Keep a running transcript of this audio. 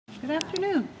Good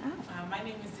afternoon. My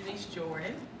name is Denise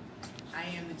Jordan. I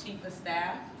am the Chief of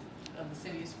Staff of the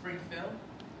City of Springfield.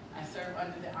 I serve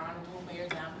under the Honorable Mayor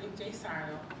Dominic J.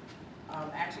 Sarno.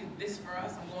 Actually, this for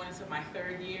us, I'm going into my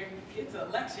third year. It's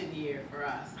election year for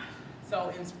us.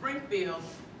 So in Springfield,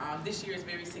 this year is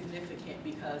very significant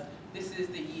because this is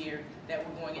the year that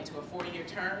we're going into a 4-year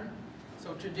term.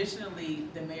 So traditionally,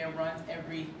 the mayor runs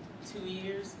every 2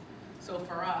 years. So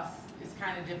for us, it's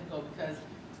kind of difficult because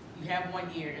you have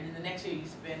 1 year, and then the next year you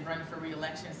spend running for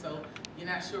re-election, so you're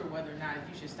not sure whether or not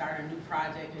if you should start a new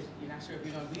project, because you're not sure if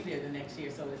you're going to be there the next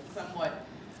year, so it's somewhat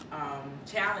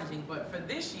challenging. But for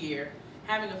this year,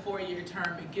 having a 4-year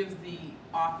term, it gives the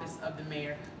office of the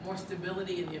mayor more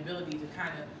stability and the ability to kind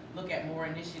of look at more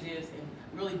initiatives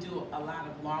and really do a lot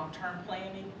of long-term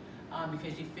planning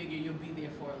because you figure you'll be there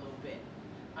for a little bit.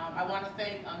 I want to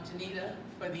thank Janita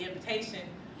for the invitation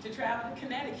to travel to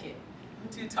Connecticut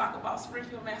to talk about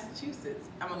Springfield, Massachusetts.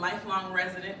 I'm a lifelong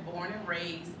resident, born and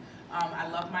raised. I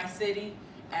love my city.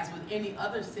 As with any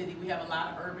other city, we have a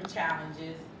lot of urban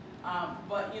challenges.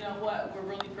 But you know what? We're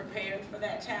really prepared for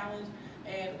that challenge,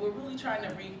 and we're really trying to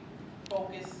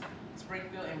refocus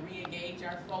Springfield and re-engage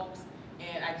our folks.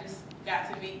 And I just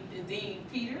got to meet Dean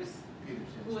Peters,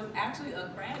 who is actually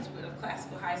a graduate of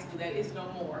Classical High School. That is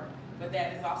no more, but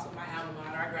that is also my alma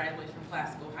mater. I graduated from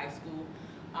Classical High School.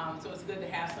 So it's good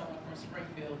to have someone from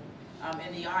Springfield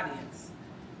in the audience.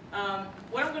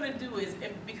 What I'm going to do is,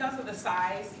 because of the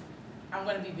size, I'm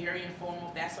going to be very informal,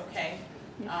 if that's okay.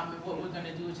 And what we're going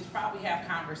to do is just probably have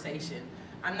conversation.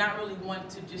 I'm not really one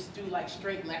to just do like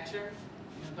straight lecture.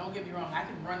 You know, don't get me wrong, I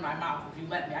can run my mouth if you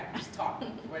let me. I can just talk,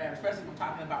 whatever, especially if I'm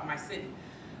talking about my city.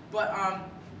 But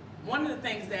one of the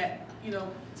things that, you know,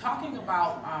 talking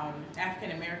about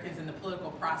African Americans in the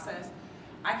political process,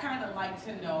 I kind of like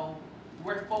to know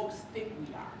where folks think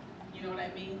we are. You know what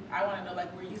I mean? I want to know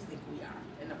like where you think we are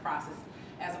in the process,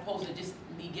 as opposed to just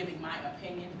me giving my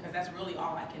opinion, because that's really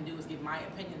all I can do is give my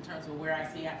opinion in terms of where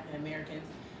I see African Americans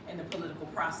in the political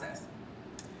process.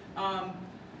 A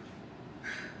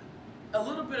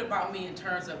little bit about me in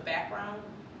terms of background,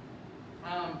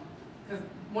 because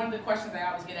one of the questions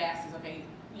I always get asked is, okay,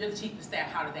 you're the Chief of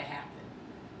Staff, how did that happen?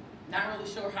 Not really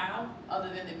sure how, other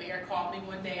than the mayor called me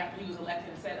one day after he was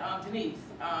elected and said, Denise,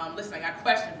 listen, I got a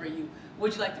question for you.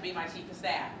 Would you like to be my Chief of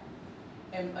Staff?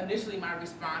 And initially my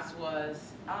response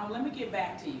was, let me get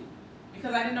back to you,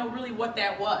 because I didn't know really what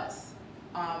that was.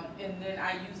 And then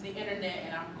I used the internet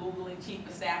and I'm Googling Chief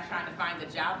of Staff, trying to find the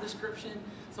job description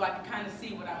so I could kind of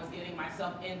see what I was getting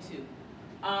myself into.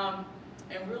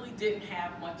 And really didn't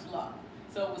have much luck.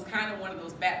 So it was kind of one of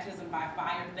those baptism by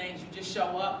fire things. You just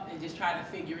show up and just try to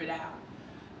figure it out.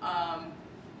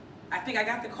 I think I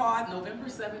got the call November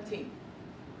 17th.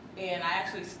 And I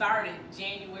actually started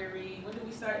January, when did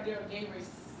we start there? January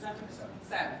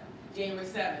 7th. January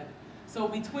 7th. So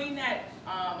between that,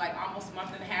 like almost a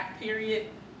month and a half period,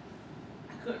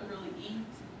 I couldn't really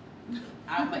eat.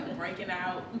 I was like breaking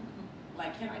out,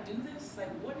 like, can I do this? Like,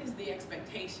 what is the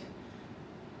expectation?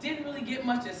 Didn't really get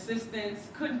much assistance,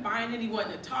 couldn't find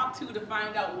anyone to talk to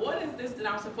find out what is this that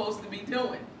I'm supposed to be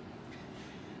doing.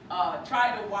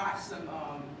 Tried to watch some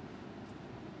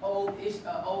old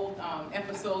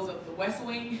episodes of The West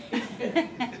Wing,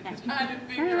 trying to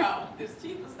figure out this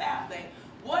Chief of Staff thing.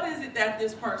 What is it that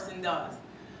this person does?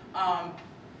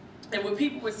 And what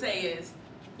people would say is,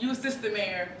 you assist the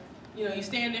mayor, you know, you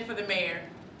stand in for the mayor,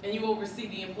 and you oversee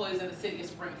the employees of the City of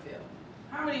Springfield.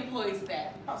 How many employees is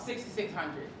that? About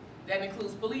 6,600. That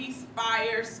includes police,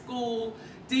 fire, school,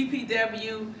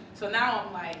 DPW. So now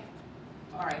I'm like,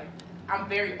 all right, I'm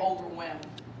very overwhelmed,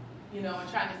 you know, and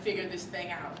trying to figure this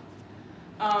thing out.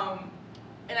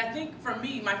 And I think for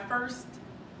me, my first,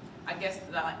 I guess,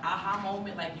 the aha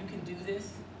moment, like you can do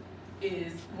this,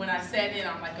 is when I sat in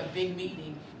on like a big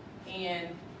meeting and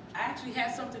I actually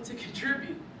had something to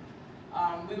contribute.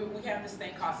 We have this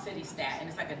thing called City Stat, and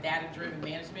it's like a data-driven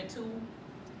management tool.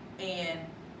 And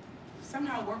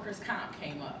somehow workers' comp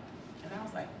came up. And I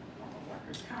was like, oh,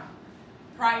 workers' comp.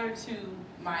 Prior to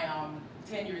my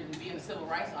tenure as being a civil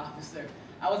rights officer,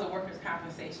 I was a workers'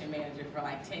 compensation manager for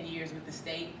like 10 years with the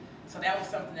state. So that was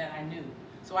something that I knew.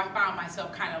 So I found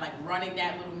myself kind of like running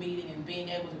that little meeting and being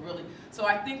able to really, so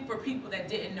I think for people that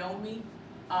didn't know me,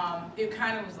 it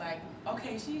kind of was like,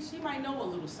 okay, she might know a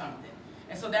little something.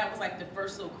 And so that was like the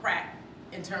first little crack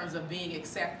in terms of being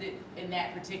accepted in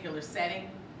that particular setting.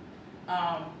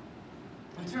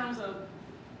 In terms of,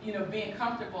 you know, being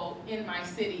comfortable in my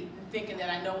city, thinking that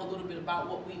I know a little bit about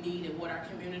what we need and what our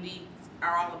communities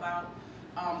are all about.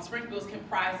 Springfield is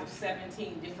comprised of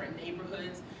 17 different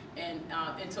neighborhoods, and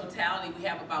in totality we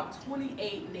have about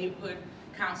 28 neighborhood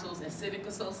councils and civic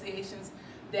associations.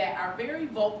 that are very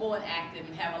vocal and active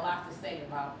and have a lot to say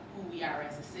about who we are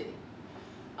as a city.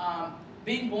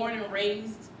 Being born and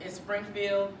raised in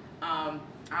Springfield, I'm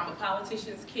a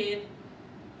politician's kid,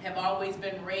 have always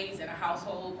been raised in a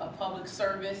household of public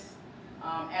service.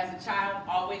 As a child,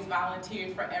 always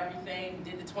volunteered for everything,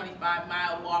 did the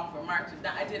 25-mile walk for marches.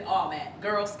 I did all that.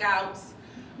 Girl Scouts,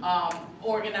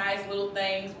 organized little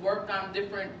things, worked on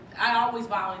different, I always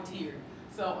volunteered.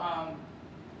 So,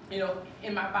 you know,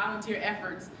 in my volunteer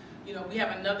efforts, you know, we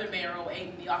have another mayoral aide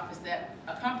in the office that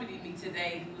accompanied me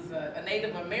today, who's a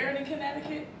Native American,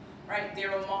 Connecticut, right?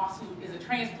 Daryl Moss, who is a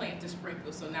transplant to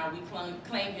Springfield. So now we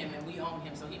claim him and we own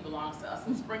him, so he belongs to us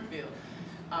in Springfield.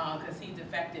 Because he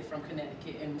defected from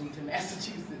Connecticut and moved to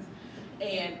Massachusetts.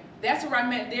 And that's where I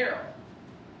met Daryl,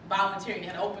 volunteering. He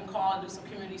had an open call to do some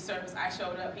community service. I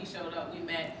showed up, he showed up, we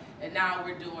met, and now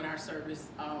we're doing our service.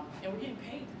 And we're getting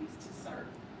paid to serve,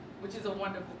 which is a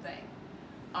wonderful thing.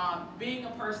 Being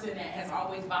a person that has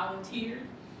always volunteered,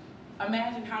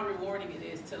 imagine how rewarding it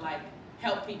is to like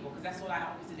help people, because that's what I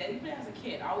always did. Even as a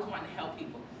kid, I always wanted to help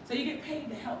people. So you get paid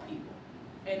to help people.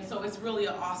 And so it's really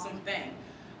an awesome thing.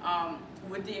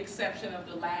 With the exception of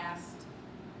the last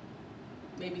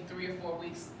maybe 3 or 4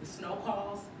 weeks, the snow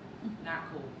calls, not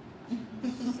cool.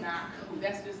 Not cool.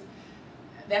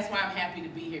 That's why I'm happy to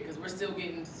be here, because we're still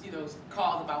getting, you know,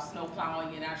 calls about snow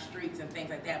plowing in our streets and things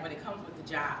like that, but it comes with the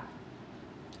job.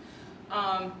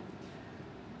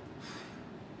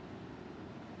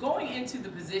 Going into the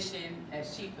position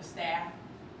as chief of staff,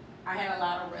 I had a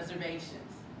lot of reservations.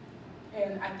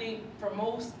 And I think for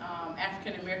most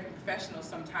African American professionals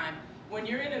sometimes, when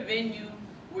you're in a venue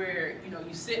where, you know,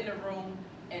 you sit in a room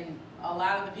and a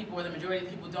lot of the people, or the majority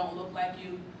of the people, don't look like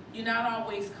you, you're not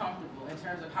always comfortable in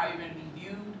terms of how you're going to be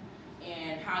viewed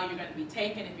and how you're going to be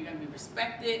taken, if you're going to be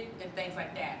respected, and things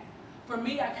like that. For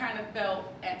me, I kind of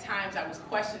felt at times I was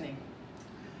questioning,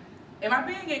 am I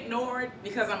being ignored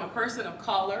because I'm a person of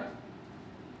color,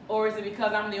 or is it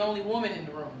because I'm the only woman in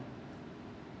the room?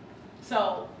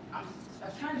 So I'm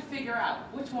trying to figure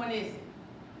out which one is it.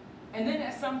 And then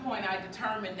at some point I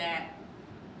determined that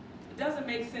it doesn't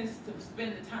make sense to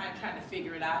spend the time trying to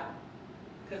figure it out,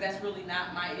 because that's really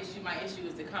not my issue. My issue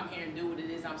is to come here and do what it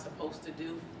is I'm supposed to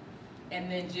do, and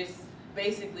then just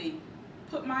basically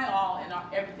put my all and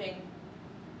everything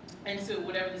into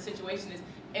whatever the situation is,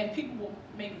 and people will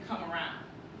maybe come around.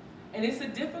 And it's a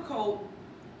difficult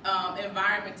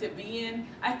environment to be in,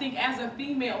 I think, as a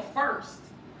female first,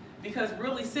 because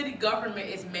really city government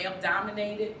is male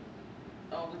dominated,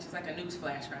 which is like a news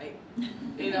flash, right?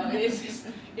 You know,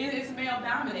 it's male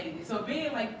dominated. So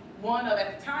being like one of,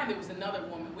 at the time there was another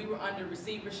woman, we were under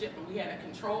receivership, and we had a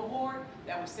control board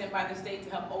that was sent by the state to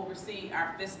help oversee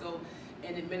our fiscal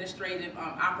and administrative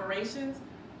operations.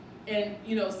 And,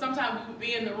 you know, sometimes we would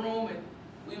be in the room and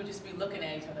we would just be looking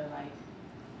at each other like,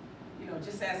 you know,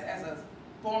 just as a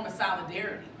form of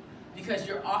solidarity, because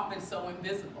you're often so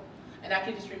invisible. And I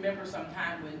can just remember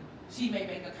sometime when she may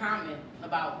make a comment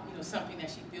about, you know, something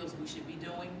that she feels we should be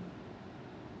doing,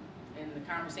 and the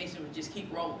conversation would just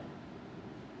keep rolling.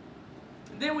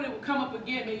 And then when it would come up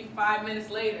again, maybe 5 minutes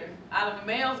later, out of a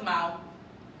male's mouth,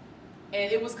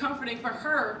 and it was comforting for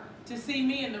her to see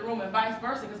me in the room, and vice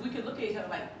versa, because we could look at each other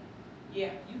like,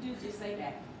 yeah, you did just say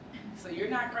that. So you're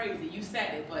not crazy, you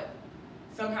said it, but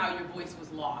somehow your voice was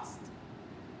lost.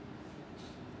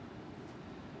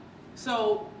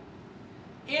 So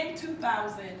in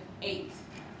 2008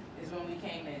 is when we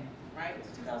came in, right? It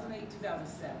was 2008,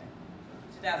 2007.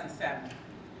 2007.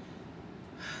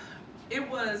 It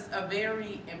was a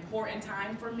very important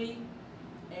time for me,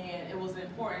 and it was an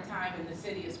important time in the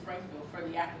city of Springfield for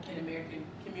the African American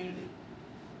community.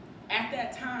 At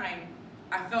that time,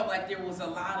 I felt like there was a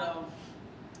lot of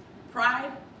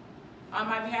pride on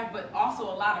my behalf, but also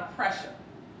a lot of pressure,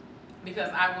 because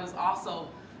I was also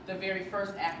the very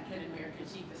first African American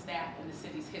chief of staff in the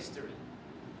city's history.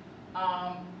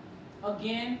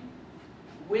 Again,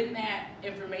 when that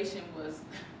information was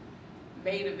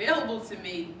made available to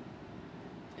me,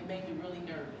 it made me really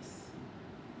nervous,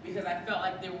 because I felt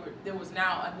like there was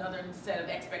now another set of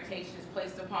expectations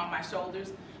placed upon my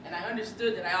shoulders, and I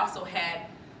understood that I also had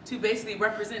to basically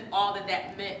represent all that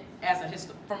that meant as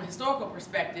from a historical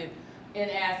perspective, and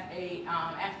as a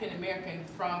African American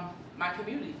from my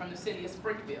community, from the city of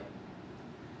Springfield.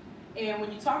 And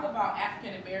when you talk about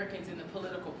African Americans in the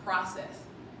political process,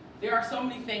 there are so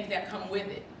many things that come with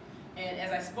it. And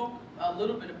as I spoke a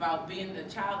little bit about being the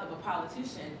child of a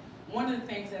politician, one of the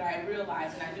things that I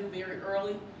realized, and I knew very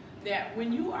early, that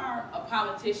when you are a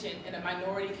politician in a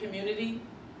minority community,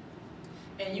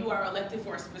 and you are elected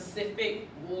for a specific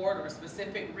ward or a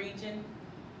specific region,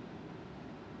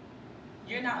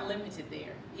 you're not limited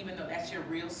there. even though that's your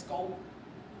real scope,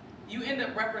 you end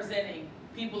up representing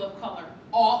people of color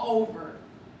all over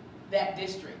that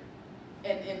district.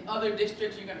 And in other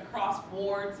districts, you're gonna cross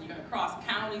wards, you're gonna cross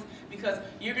counties, because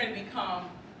you're gonna become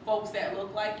folks that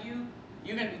look like you,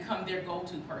 you're gonna become their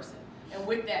go-to person. And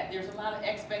with that, there's a lot of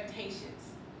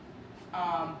expectations.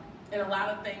 And a lot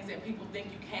of things that people think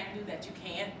you can do that you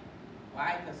can't.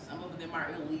 Why? Because some of them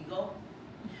are illegal.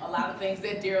 A lot of things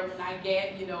that Daryl and I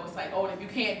get, you know, it's like, oh, if you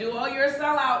can't do it, oh, you're a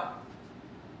sellout.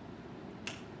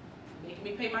 Making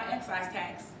me pay my excise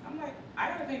tax. I'm like, I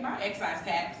gotta pay my excise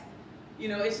tax. You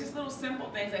know, it's just little simple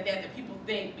things like that that people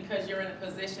think because you're in a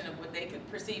position of what they could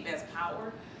perceive as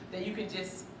power, that you can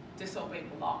just disobey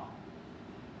the law.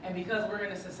 And because we're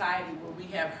in a society where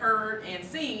we have heard and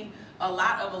seen a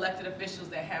lot of elected officials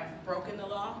that have broken the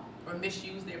law or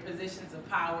misused their positions of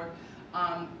power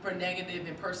for negative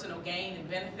and personal gain and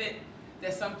benefit,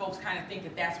 that some folks kind of think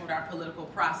that that's what our political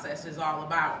process is all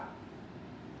about.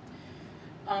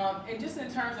 And just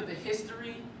in terms of the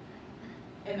history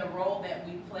and the role that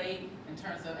we played in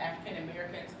terms of African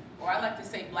Americans, or I like to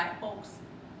say black folks,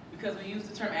 because we use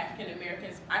the term African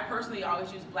Americans. I personally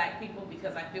always use black people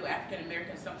because I feel African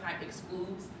Americans sometimes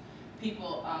excludes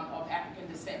people of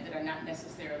African descent that are not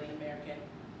necessarily American.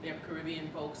 They're Caribbean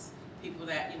folks, people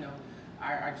that, you know,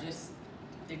 are just,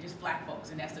 they're just black folks,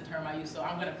 and that's the term I use. So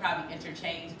I'm gonna probably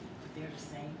interchange, but they're the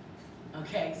same.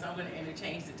 Okay, so I'm gonna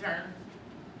interchange the term.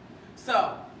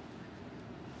 So,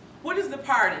 what is the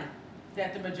party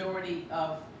that the majority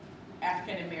of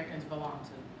African Americans belong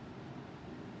to?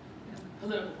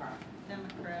 Political party.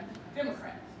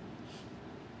 Democrats.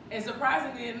 And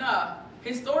surprisingly enough,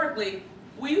 historically,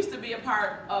 we used to be a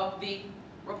part of the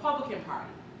Republican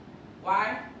Party.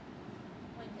 Why?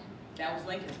 Lincoln. That was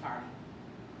Lincoln's party.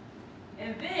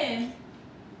 And then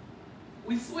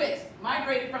we switched,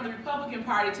 migrated from the Republican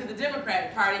Party to the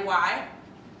Democratic Party. Why?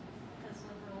 Because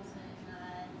liberals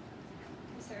and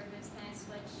conservatives kind of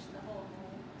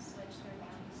switched their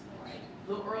values. Right.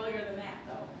 A little earlier than that,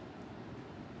 though.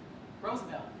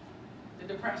 Roosevelt, the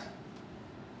Depression.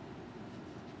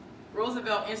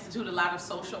 Roosevelt instituted a lot of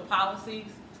social policies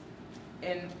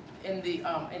in the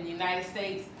United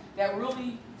States that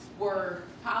really were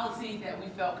policies that we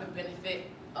felt could benefit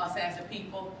us as a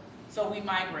people, so we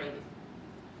migrated.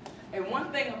 And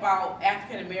one thing about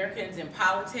African Americans in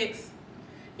politics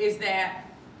is that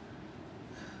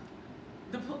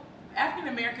the African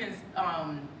Americans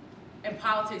in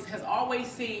politics has always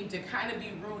seemed to kind of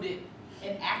be rooted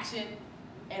in action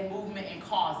and movement and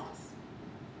causes.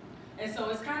 And so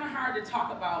it's kind of hard to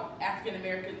talk about African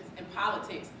Americans in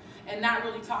politics and not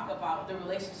really talk about the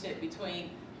relationship between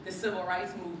the civil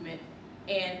rights movement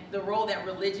and the role that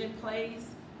religion plays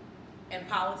in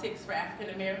politics for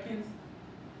African Americans.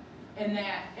 And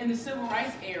that in the civil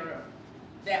rights era,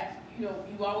 that, you know,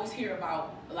 you always hear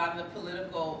about a lot of the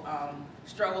political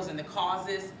struggles and the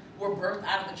causes were birthed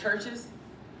out of the churches.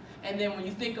 And then when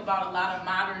you think about a lot of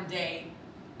modern day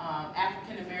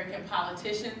African American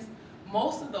politicians,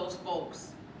 most of those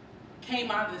folks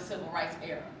came out of the civil rights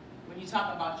era. When you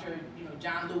talk about your, you know,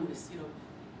 John Lewis, you know,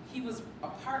 he was a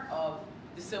part of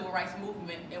the civil rights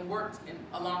movement and worked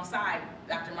alongside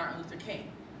Dr. Martin Luther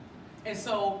King. And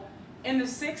so in the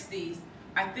 60s,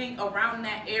 I think around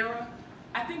that era,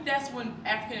 I think that's when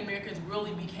African Americans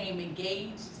really became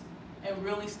engaged and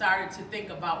really started to think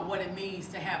about what it means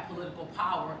to have political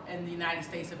power in the United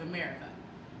States of America.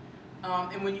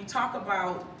 And when you talk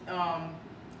about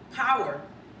power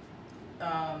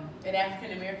in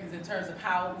African Americans in terms of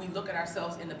how we look at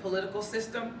ourselves in the political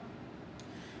system,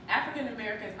 African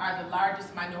Americans are the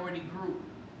largest minority group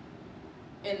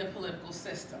in the political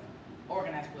system,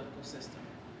 organized political system.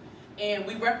 And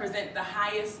we represent the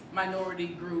highest minority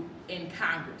group in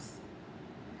Congress.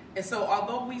 And so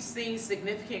although we've seen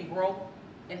significant growth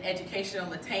in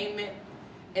educational attainment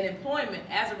and employment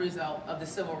as a result of the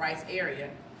civil rights era,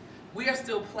 we are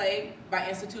still plagued by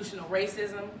institutional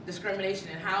racism, discrimination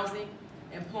in housing,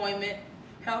 employment,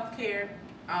 healthcare,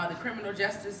 the criminal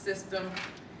justice system,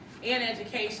 and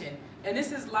education. And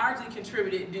this is largely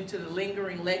contributed due to the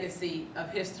lingering legacy of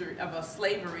history of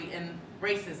slavery and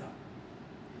racism.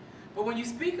 But when you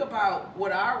speak about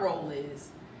what our role is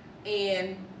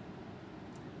and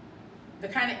the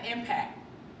kind of impact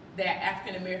that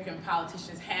African American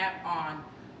politicians have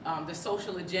on the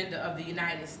social agenda of the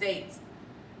United States,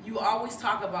 you always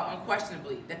talk about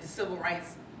unquestionably that the civil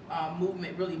rights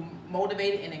movement really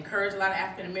motivated and encouraged a lot of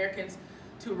African Americans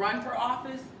to run for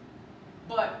office.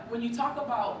 But when you talk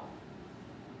about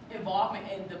involvement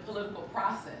in the political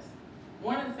process,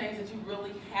 one of the things that you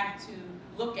really have to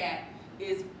look at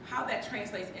is how that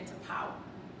translates into power,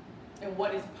 and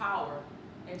what is power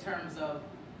in terms of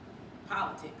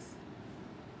politics.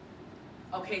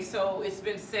 Okay, so it's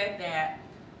been said that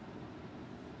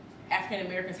African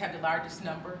Americans have the largest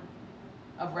number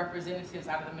of representatives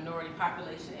out of the minority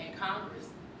population in Congress.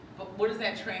 But what does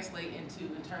that translate into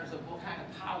in terms of what kind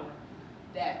of power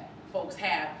that folks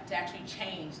have to actually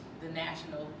change the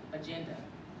national agenda?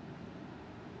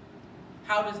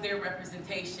 How does their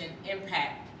representation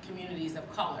impact communities of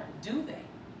color? Do they?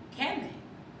 Can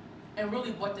they? And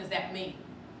really, what does that mean?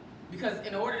 Because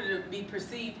in order to be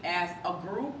perceived as a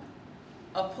group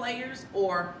of players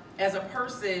or as a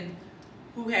person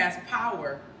who has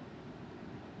power,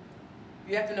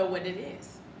 you have to know what it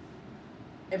is.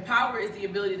 And power is the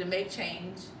ability to make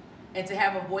change and to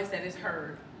have a voice that is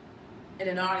heard and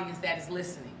an audience that is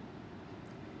listening.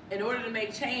 In order to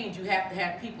make change, you have to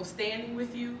have people standing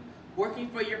with you, working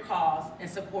for your cause, and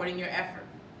supporting your effort.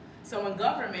 So in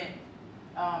government,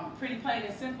 pretty plain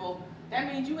and simple,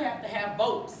 that means you have to have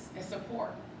votes and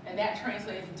support. And that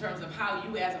translates in terms of how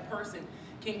you as a person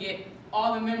can get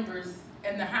all the members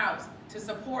in the House to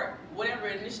support whatever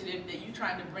initiative that you're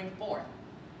trying to bring forth.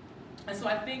 And so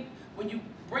I think when you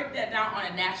break that down on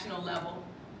a national level,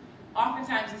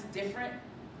 oftentimes it's different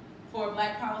for a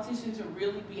black politician to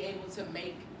really be able to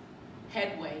make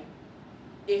headway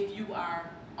if you are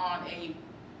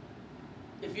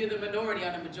if you're the minority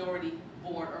on a majority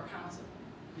board or council.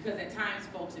 Because at times,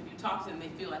 folks, if you talk to them, they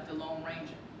feel like the Lone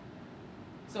Ranger.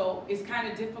 So it's kind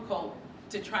of difficult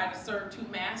to try to serve two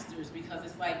masters, because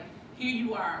it's like, here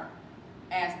you are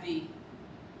as the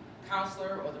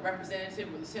counselor or the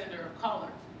representative or the senator of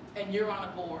color, and you're on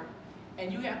a board,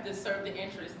 and you have to serve the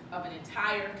interests of an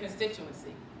entire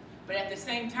constituency. But at the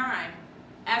same time,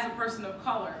 as a person of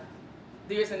color,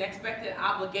 there's an expected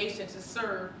obligation to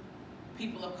serve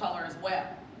people of color as well.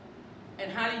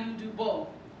 And how do you do both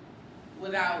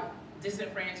without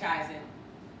disenfranchising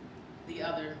the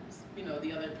other,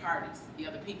 the other parties, the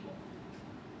other people?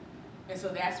 And so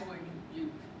that's where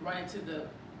you run into the,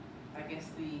 I guess,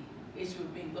 the issue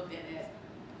of being looked at as,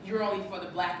 you're only for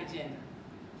the black agenda.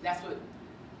 That's what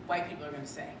white people are going to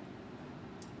say.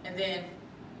 And then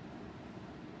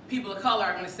people of color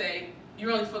are going to say,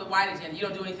 you're only for the white agenda, you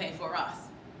don't do anything for us.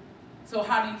 So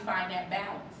how do you find that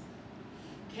balance?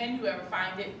 Can you ever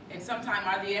find it? And sometimes,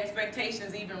 are the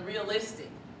expectations even realistic?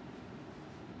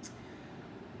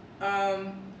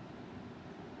 I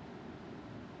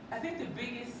think the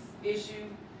biggest issue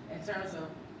in terms of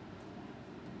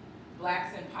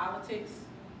blacks in politics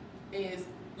is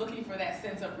looking for that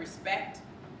sense of respect.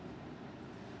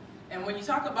 And when you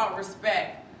talk about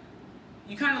respect,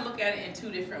 you kind of look at it in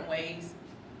two different ways.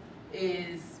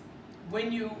 Is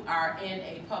when you are in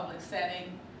a public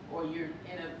setting or you're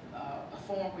in a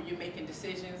forum where you're making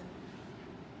decisions,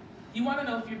 you want to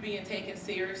know if you're being taken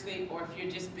seriously or if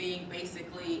you're just being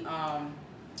basically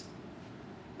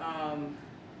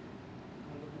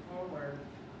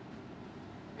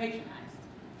patronized.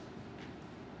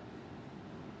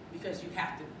 Because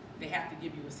they have to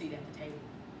give you a seat at the table.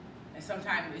 And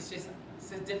sometimes it's just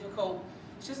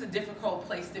a difficult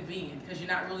place to be in, because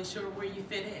you're not really sure where you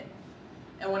fit in.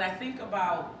 And when I think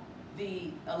about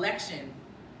the election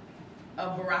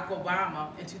of Barack Obama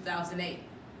in 2008,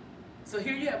 so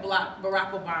here you have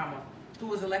Barack Obama, who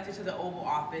was elected to the Oval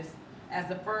Office as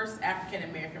the first African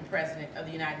American president of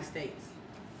the United States.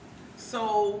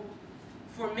 So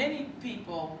for many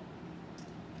people,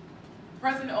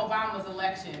 President Obama's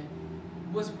election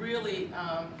was really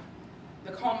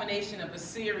the culmination of a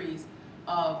series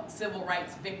of civil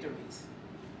rights victories.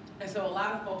 And so a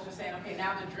lot of folks are saying, okay,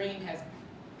 now the dream has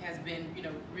been,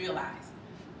 realized.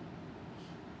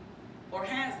 Or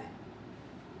has it?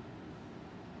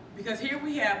 Because here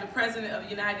we have the President of the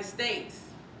United States,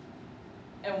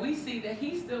 and we see that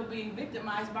he's still being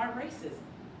victimized by racism.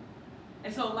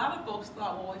 And so a lot of folks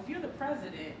thought, well, if you're the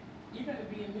president, you're going to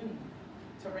be immune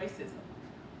to racism.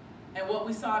 And what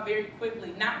we saw very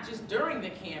quickly, not just during the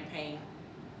campaign,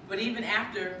 but even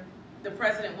after the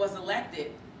president was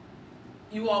elected,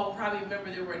 you all will probably remember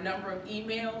there were a number of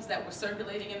emails that were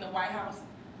circulating in the White House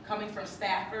coming from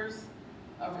staffers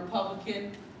of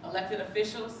Republican elected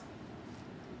officials.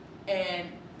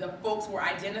 And the folks were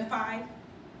identified,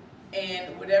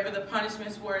 and whatever the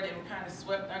punishments were, they were kind of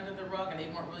swept under the rug, and they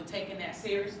weren't really taking that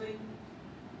seriously.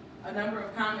 A number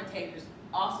of commentators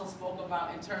also spoke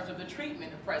about in terms of the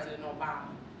treatment of President Obama.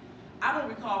 I don't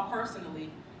recall personally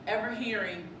ever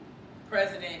hearing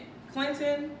President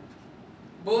Clinton,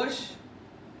 Bush,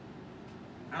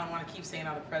 I don't want to keep saying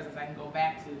all the presidents I can go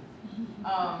back to,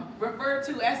 referred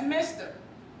to as Mr.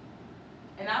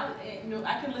 And I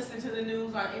can listen to the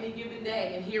news on any given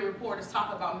day and hear reporters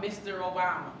talk about Mr.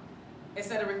 Obama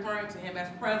instead of referring to him as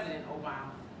President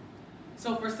Obama.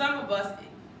 So for some of us,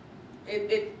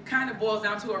 it kind of boils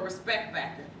down to a respect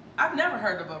factor. I've never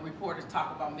heard of a reporter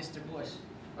talk about Mr. Bush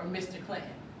or Mr. Clinton.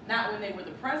 Not when they were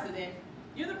the president.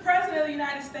 You're the president of the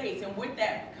United States, and with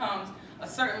that comes a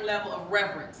certain level of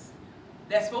reverence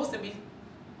that's supposed to be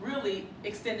really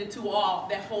extended to all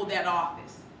that hold that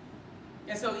office.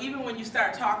 And so even when you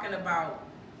start talking about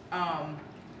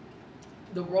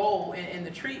the role and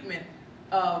the treatment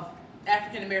of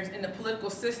African Americans in the political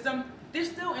system, there's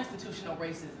still institutional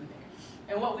racism there.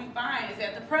 And what we find is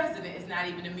that the president is not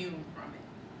even immune from it.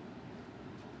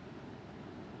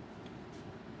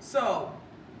 So,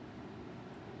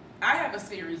 I have a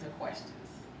series of questions.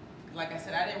 Like I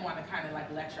said, I didn't want to kind of like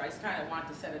lecture. I just kind of want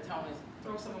to set a tone and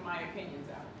throw some of my opinions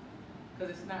out.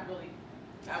 Because it's not really,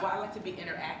 I like to be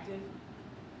interactive.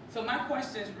 So my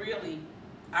questions really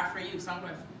are for you. So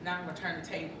now I'm going to turn the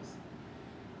tables.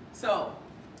 So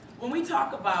when we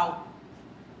talk about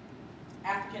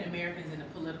African Americans in the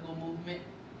political movement,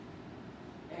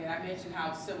 and I mentioned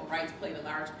how civil rights played a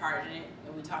large part in it,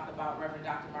 and we talk about Reverend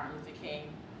Dr. Martin Luther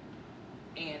King,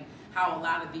 and how a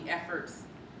lot of the efforts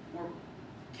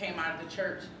came out of the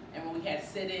church, and when we had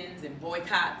sit-ins and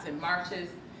boycotts and marches,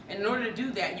 and in order to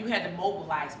do that, you had to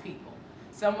mobilize people.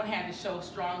 Someone had to show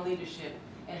strong leadership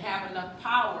and have enough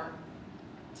power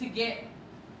to get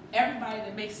everybody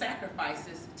to make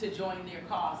sacrifices to join their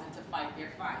cause and to fight their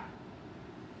fight.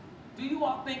 Do you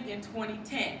all think in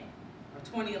 2010 or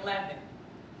 2011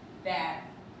 that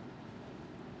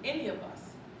any of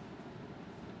us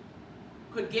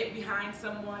could get behind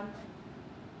someone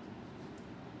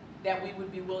that we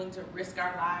would be willing to risk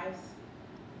our lives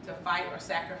to fight or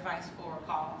sacrifice for a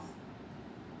cause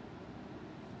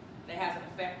that has an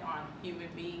effect on human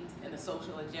beings and the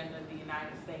social agenda of the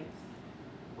United States?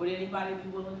 Would anybody be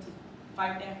willing to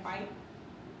fight that fight?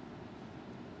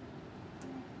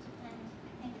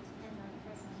 I think it depends on the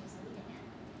person who's leading it.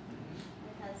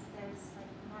 Because there's like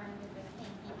Martin Luther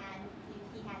King,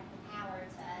 he had the power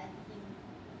to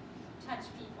touch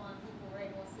people, and people were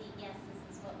able to see, yes, this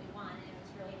is what we want, and it was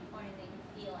really important they could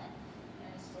feel it. And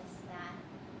it was just that,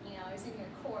 you know, it was in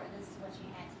your core, this is what you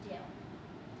had to do.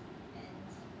 And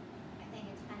I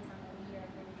think it depends on the leader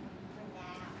who can bring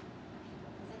that out for people,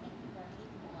 because I think people are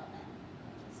capable of it.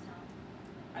 They just don't.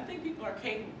 I think people are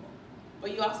capable,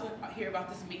 but you also hear about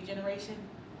this me generation,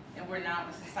 and we're now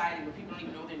in a society where people don't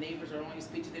even know their neighbors or don't even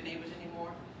speak to their neighbors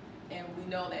anymore. And we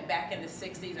know that back in the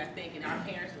 60s, I think, and our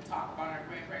parents would talk about, our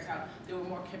grandparents, how there were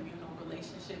more communal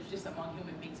relationships just among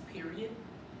human beings, period.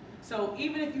 So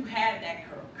even if you had that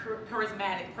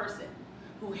charismatic person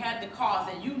who had the cause,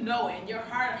 and you know in your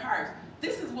heart of hearts,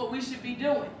 this is what we should be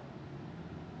doing,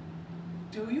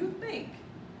 do you think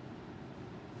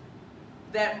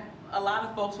that a lot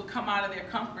of folks would come out of their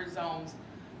comfort zones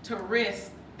to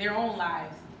risk their own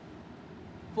lives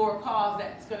for a cause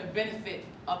that's going to benefit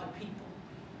other people?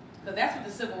 Because that's what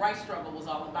the civil rights struggle was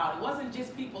all about. It wasn't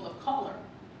just people of color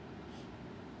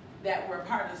that were a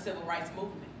part of the civil rights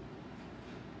movement.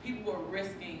 People were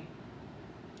risking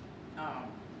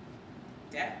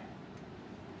death,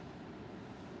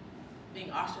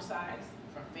 being ostracized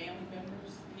from family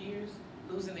members, peers,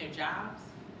 losing their jobs,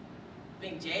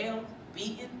 being jailed,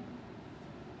 beaten,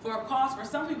 for a cause for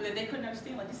some people that they couldn't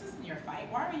understand. Like, this isn't your fight.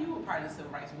 Why are you a part of the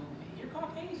civil rights movement? You're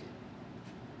Caucasian.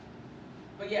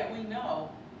 But yet we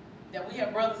know that we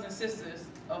have brothers and sisters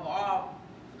of all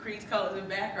creeds, colors, and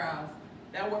backgrounds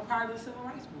that were part of the civil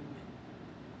rights movement.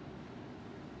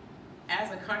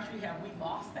 As a country, have we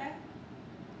lost that?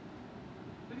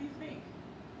 What do you think?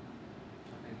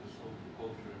 I think the social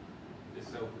culture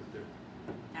itself is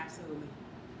different. Absolutely.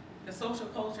 The social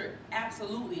culture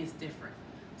absolutely is different.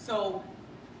 So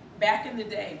back in the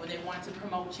day when they wanted to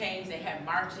promote change, they had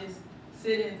marches,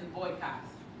 sit-ins, and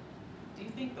boycotts. Do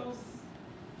you think those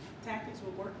tactics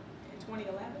would work in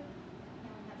 2011? Now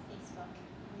we have Facebook,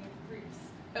 we have groups.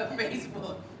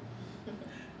 Facebook.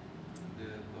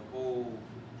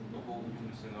 The whole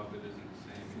unison of it isn't the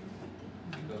same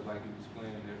because, like you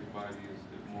explained, everybody is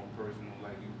more personal.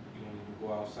 Like you don't even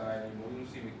go outside anymore. You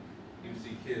don't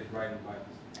see kids riding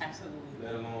bikes. Absolutely.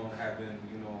 Let alone having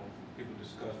people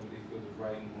discuss what they feel is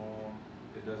right and wrong.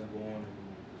 It doesn't go on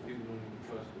anymore. People don't even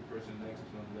trust the person next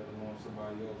to them, let alone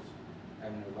somebody else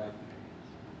having their life in their hands.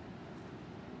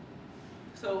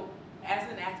 So, as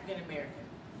an African American,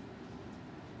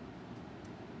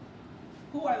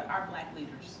 who are our black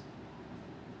leaders?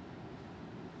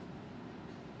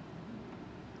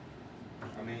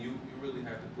 I mean, you really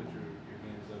have to put your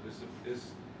hands up.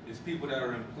 It's people that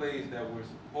are in place that we're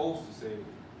supposed to say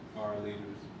are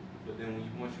leaders, but then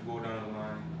once you go down the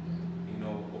line,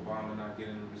 Obama not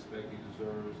getting the respect he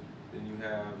deserves. Then you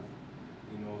have,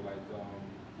 like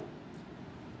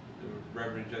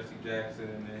Reverend Jesse Jackson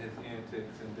and his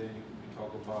antics, and then you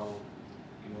talk about,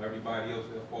 you know, everybody else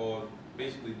that falls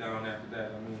basically down after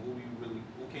that. I mean, who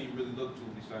can you really look to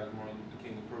besides Martin Luther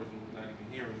King, a person who's not even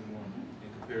here anymore, and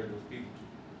compare those people to?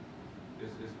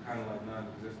 It's kind of like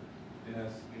non-existent, and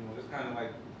that's, you know, it's kind of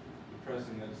like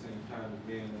depressing at the same time as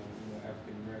being, you know,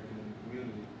 African American in the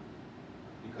community,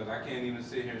 because I can't even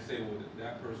sit here and say, well,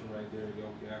 that person right there,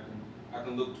 okay, I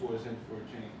can look towards him for a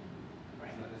change. Right.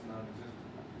 It's non-existent.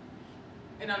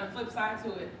 And on the flip side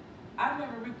to it, I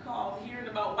never recall hearing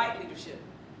about white leadership.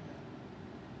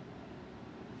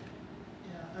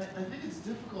 Yeah, I think it's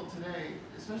difficult today,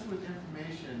 especially with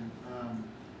information.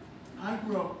 I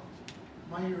grew up,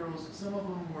 my heroes, some of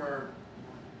them were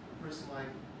a person like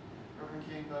Reverend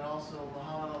King, but also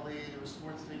Muhammad Ali, there were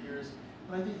sports figures.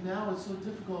 But I think now it's so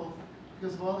difficult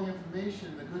because of all the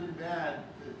information, the good and bad.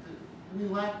 We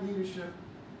lack leadership.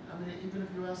 I mean, even if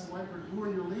you ask the white person, who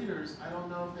are your leaders, I don't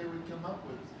know if they would come up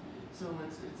with. So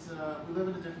we live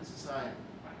in a different society.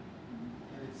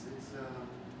 And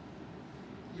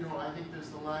you know, I think there's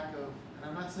the lack of, and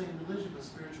I'm not saying religion, but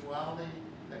spirituality,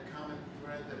 that common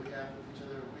thread that we have with each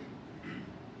other.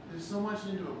 There's so much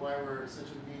into it why we're such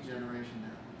a me generation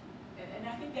now. And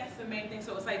I think that's the main thing.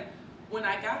 So it's like, when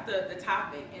I got the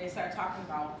topic and they started talking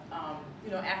about,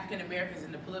 you know, African Americans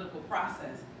in the political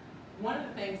process, one of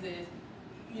the things is,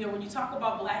 you know, when you talk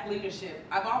about black leadership,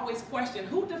 I've always questioned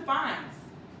who defines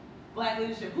black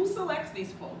leadership? Who selects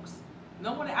these folks?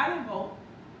 No one, I didn't vote.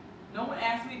 No one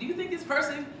asked me, do you think this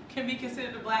person can be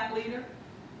considered a black leader?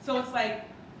 So it's like,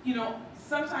 you know,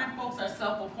 sometimes folks are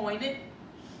self-appointed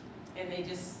and they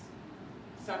just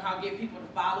somehow get people to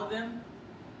follow them.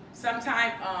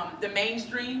 Sometimes the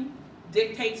mainstream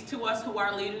dictates to us who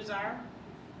our leaders are,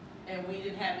 and we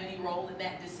didn't have any role in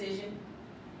that decision.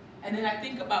 And then I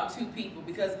think about two people,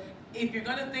 because if you're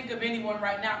gonna think of anyone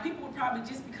right now, people would probably,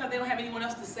 just because they don't have anyone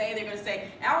else to say, they're gonna say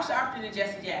Al Sharpton and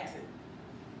Jesse Jackson.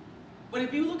 But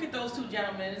if you look at those two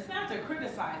gentlemen, it's not to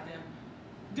criticize them,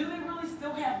 do they really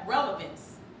still have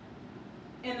relevance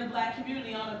in the black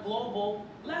community on a global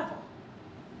level?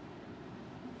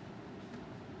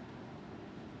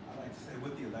 I'd like to say,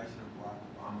 with the election of Barack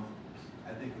Obama,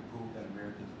 I think it proved that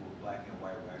Americans, both black and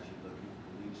white, were actually looking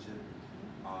for leadership,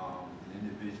 an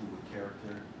individual with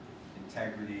character,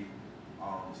 integrity,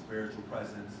 spiritual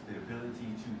presence, the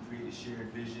ability to create a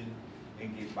shared vision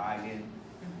and get buy-in.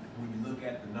 When you look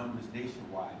at the numbers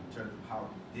nationwide in terms of how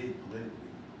he did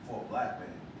politically for a black man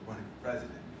running for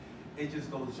president, it just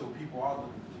goes to show people are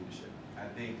looking for leadership. I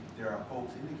think there are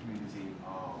folks in the community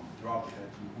throughout the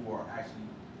country who are actually,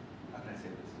 how can I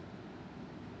say this?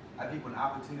 I think when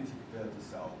opportunity prepares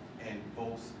itself and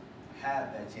folks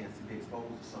have that chance to be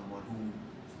exposed to someone who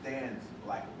stands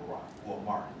like a Barack or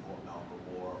Martin or Malcolm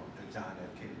or John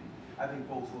F. Kennedy, I think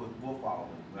folks will follow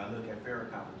them. When I look at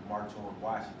Farrakhan with the March on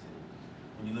Washington,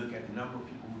 when you look at the number of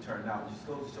people who turned out, it just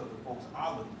goes to show that folks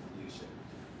are looking for leadership.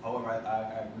 However,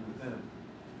 I agree with them.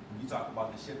 When you talk about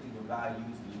the shifting of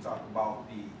values, when you talk about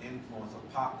the influence of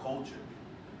pop culture,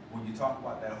 when you talk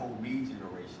about that whole me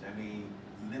generation, I mean,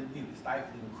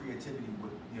 stifling creativity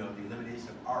with, you know, the elimination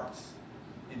of arts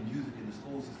and music in the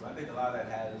school system, I think a lot of that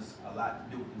has a lot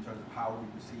to do with in terms of how we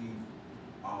perceive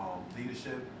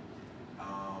leadership.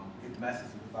 It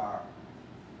messes with our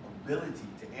ability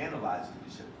to analyze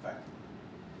leadership effectively.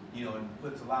 You know, and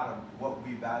puts a lot of what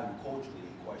we value culturally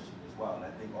in question as well. And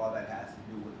I think all that has to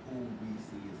do with who we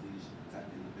see as leadership type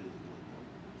individuals.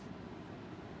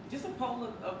 Just a poll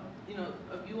of you know,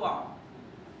 of you all.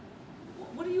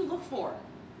 What do you look for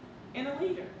in a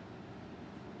leader?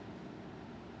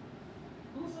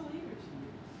 Who's a leader to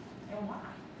you, and why?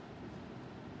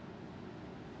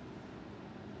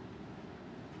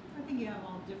 I think you have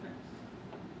all different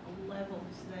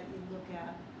levels that you look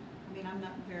at. I mean, I'm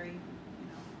not very, you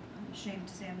know, I'm ashamed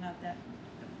to say I'm not that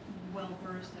well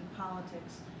versed in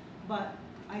politics, but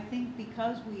I think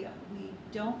because we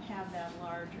don't have that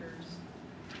larger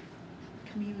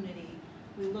community,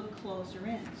 we look closer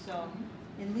in. So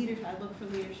in leadership, I look for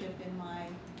leadership in my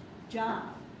job.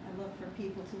 I look for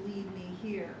people to lead me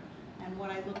here. And what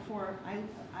I look for,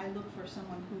 I look for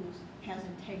someone who has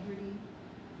integrity,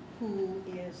 who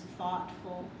is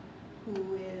thoughtful,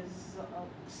 who is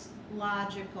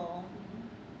logical,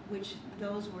 which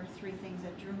those were three things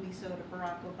that drew me so to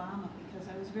Barack Obama, because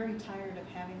I was very tired of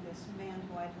having this man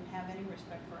who I didn't have any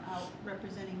respect for out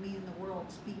representing me in the world,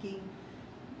 speaking,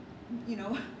 you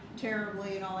know,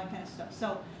 terribly and all that kind of stuff.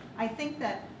 So I think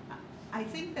that on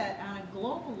a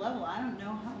global level, I don't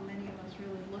know how many of us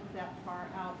really look that far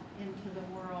out into the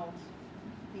world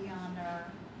beyond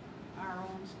our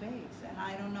own space. And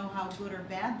I don't know how good or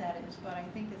bad that is, but I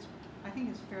think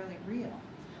it's fairly real.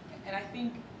 And I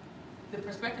think the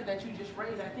perspective that you just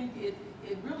raised, I think it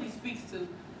really speaks to,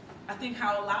 I think,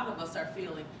 how a lot of us are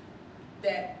feeling,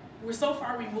 that we're so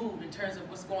far removed in terms of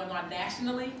what's going on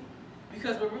nationally,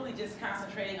 because we're really just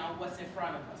concentrating on what's in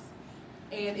front of us.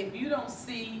 And if you don't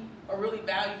see or really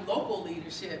value local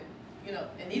leadership, you know,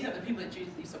 and these are the people that you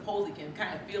supposedly can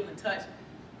kind of feel and touch,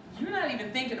 you're not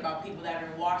even thinking about people that are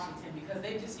in Washington,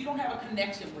 because you don't have a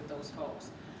connection with those folks.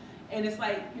 And it's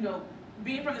like, you know,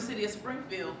 being from the city of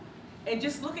Springfield and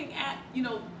just looking at, you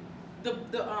know, the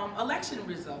election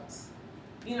results.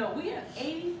 You know, we have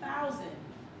 80,000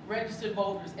 registered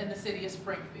voters in the city of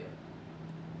Springfield.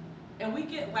 And we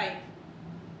get like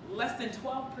less than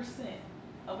 12%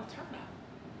 of a turnout.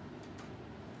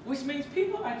 Which means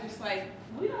people are just like,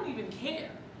 we don't even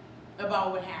care about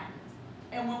what happens.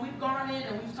 And when we've gone in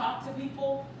and we've talked to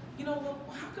people, you know, well,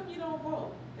 how come you don't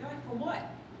vote? They're like, for what?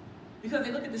 Because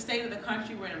they look at the state of the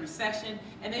country, we're in a recession,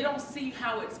 and they don't see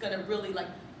how it's gonna really, like,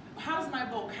 how does my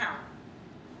vote count?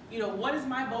 You know, what is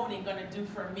my voting gonna do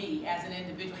for me as an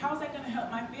individual? How is that gonna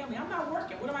help my family? I'm not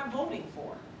working, what am I voting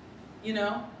for? You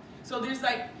know? So there's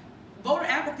like voter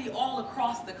apathy all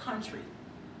across the country,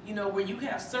 you know, where you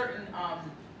have certain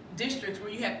districts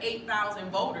where you have 8,000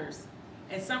 voters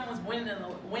and someone's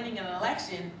winning an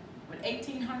election with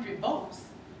 1,800 votes.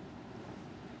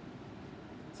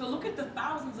 So look at the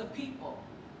thousands of people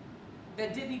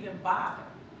that didn't even bother.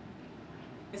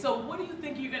 And so what do you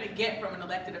think you're gonna get from an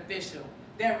elected official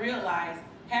that realize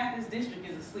half this district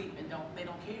is asleep and they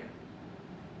don't care?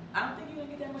 I don't think you're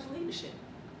gonna get that much leadership.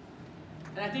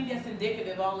 And I think that's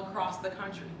indicative all across the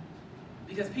country,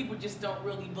 because people just don't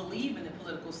really believe in the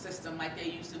political system like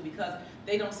they used to, because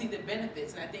they don't see the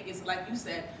benefits. And I think it's like you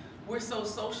said, we're so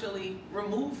socially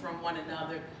removed from one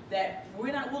another that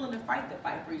we're not willing to fight the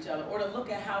fight for each other, or to look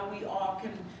at how we all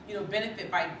can, you know, benefit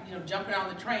by, you know, jumping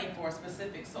on the train for a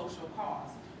specific social cause.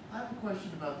 I have a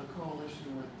question about the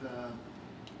coalition with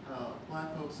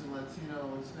Black folks and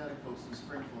Latino and Hispanic folks in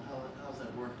Springfield. How's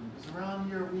that working? Because around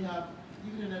here we have,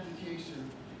 even in education,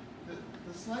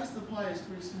 the slice of the pie is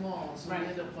pretty small, so Right. we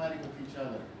end up fighting with each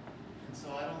other. And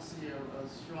so I don't see a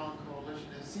strong coalition.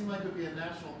 It seemed like it would be a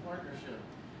national partnership,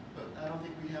 but I don't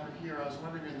think we have it here. I was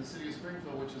wondering in the city of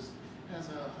Springfield, which has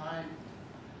a high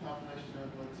population of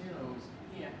Latinos.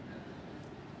 Yeah.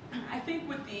 I think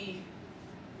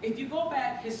if you go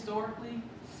back historically,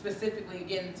 specifically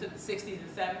again to the 60s and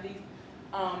 70s,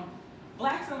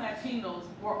 Blacks and Latinos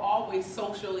were always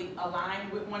socially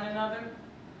aligned with one another.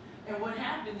 And what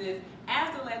happened is,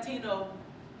 as the Latino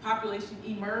population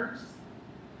emerged,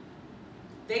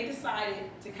 they decided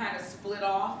to kind of split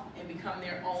off and become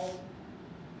their own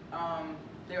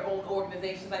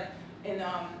organizations. Like in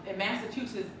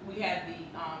Massachusetts, we had the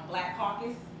Black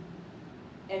Caucus.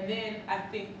 And then I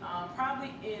think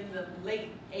probably in the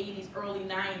late 80s, early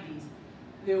 90s,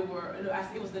 it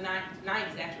was the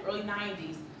 90s actually, early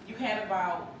 90s, you had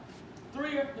about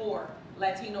 3 or 4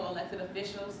 Latino elected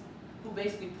officials who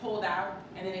basically pulled out,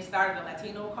 and then they started a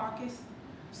Latino caucus.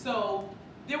 So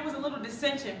there was a little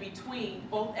dissension between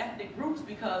both ethnic groups,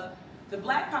 because the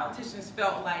Black politicians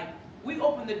felt like, we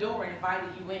opened the door and invited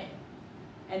you in.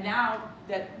 And now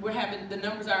that the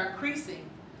numbers are increasing,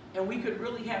 and we could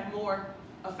really have more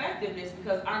effectiveness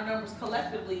because our numbers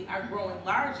collectively are growing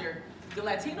larger, the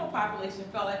Latino population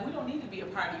felt like, we don't need to be a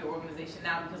part of your organization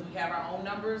now because we have our own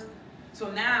numbers.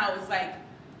 So now it's like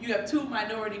you have 2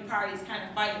 minority parties kind of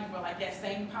fighting for like that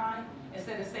same pie,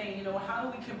 instead of saying, you know, how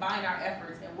do we combine our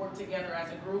efforts and work together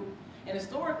as a group? And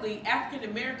historically, African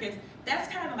Americans,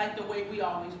 that's kind of like the way we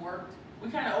always worked. We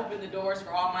kind of opened the doors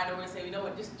for all minorities, say, you know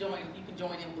what, just join, you can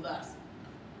join in with us.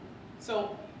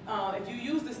 So if you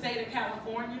use the state of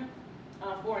California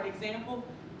for an example,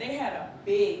 they had a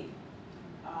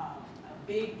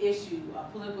big issue, a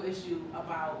political issue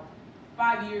about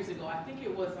 5 years ago. I think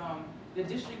it was, the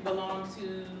district belonged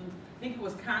to, I think it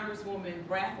was Congresswoman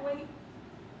Brathwaite.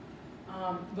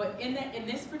 But in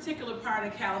this particular part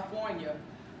of California,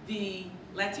 the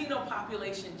Latino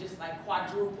population just like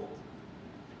quadrupled.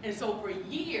 And so for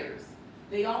years,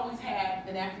 they always had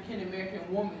an African American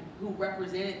woman who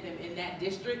represented them in that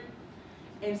district.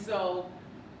 And so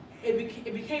it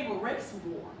became a race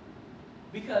war,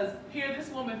 because here this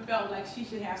woman felt like she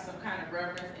should have some kind of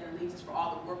reverence and allegiance for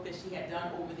all the work that she had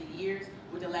done over the years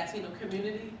with the Latino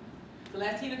community. The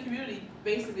Latino community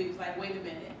basically was like, wait a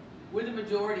minute, we're the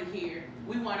majority here,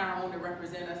 we want our own to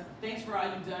represent us, thanks for all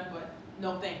you've done, but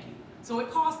no thank you. So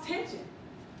it caused tension.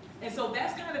 And so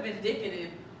that's kind of indicative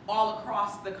all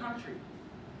across the country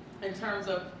in terms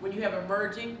of when you have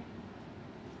emerging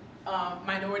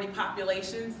minority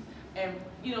populations, and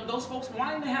you know, those folks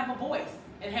wanting to have a voice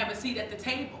and have a seat at the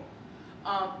table.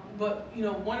 But, you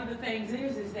know, one of the things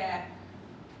is that,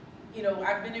 you know,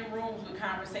 I've been in rooms with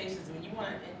conversations when you want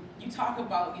to, and you talk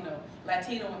about, you know,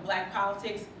 Latino and Black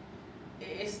politics,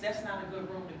 that's not a good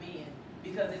room to be in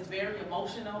because it's very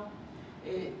emotional.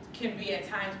 It can be at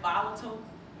times volatile,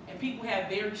 and people have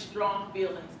very strong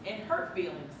feelings and hurt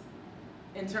feelings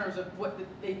in terms of what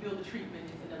they feel the treatment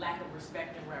is and the lack of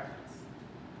respect and reverence.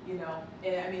 You know,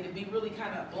 and I mean, to be really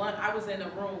kind of blunt, I was in a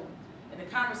room and the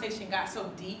conversation got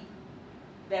so deep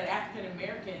that African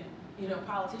American, you know,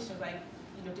 politicians like,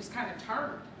 you know, just kind of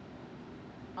turned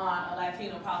on a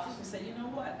Latino politician and said, you know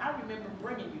what, I remember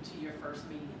bringing you to your first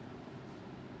meeting.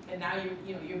 And now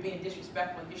you're being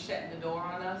disrespectful and you're shutting the door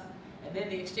on us. And then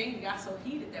the exchange got so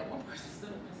heated that one person stood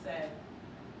up and said,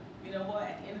 you know what,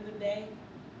 at the end of the day,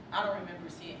 I don't remember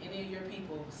seeing any of your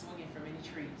people swinging from any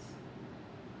trees.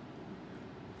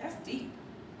 That's deep.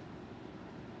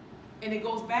 And it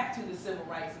goes back to the civil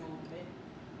rights movement,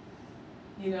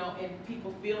 you know, and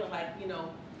people feeling like, you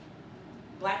know,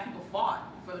 Black people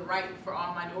fought for the right for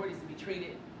all minorities to be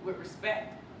treated with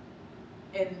respect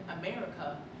in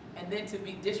America, and then to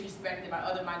be disrespected by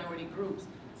other minority groups.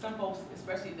 Some folks,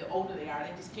 especially the older they are,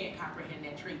 they just can't comprehend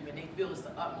that treatment. They feel it's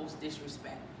the utmost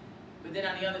disrespect. But then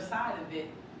on the other side of it,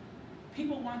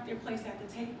 people want their place at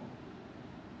the table.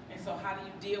 And so how do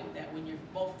you deal with that when you're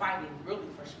both fighting really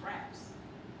for scraps?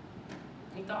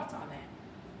 Any thoughts on that?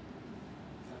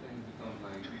 I think it becomes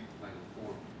like a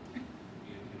fork,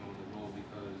 you know, the road,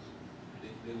 because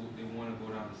they want to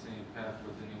go down the same path,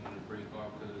 but then they want to break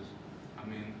off because, I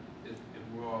mean, if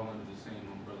we're all under the same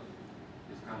umbrella,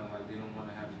 it's kind of like they don't want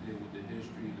to have to deal with the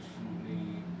history, the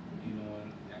scrutiny, you know,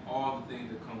 and all the things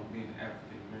that come with being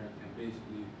African American,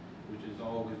 basically, which is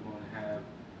always going to have,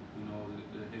 you know,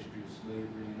 the history of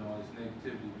slavery and all this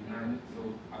negativity behind it.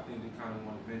 So I think they kind of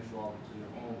want to venture off into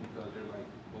their own because they're like,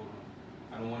 hold on,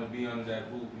 I don't want to be under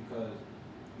that roof because,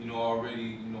 you know,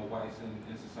 already, you know, whites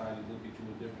in society look at you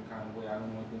a different kind of way. I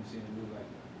don't want them seeing you like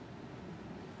that.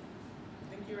 I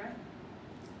think you're right.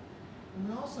 And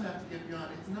we also have to get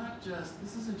beyond, it's not just,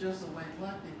 this isn't just a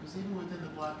white-Black thing, because even within the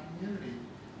Black community,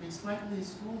 I mean, Spike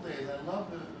Lee's School Days, I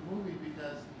love the movie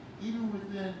because even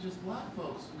within just Black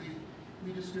folks,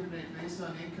 we discriminate based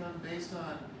on income, based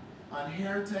on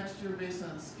hair texture, based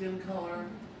on skin color.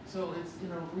 So it's, you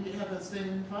know, we have that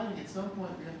same fighting. At some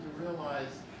point we have to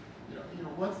realize, you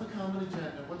know, what's the common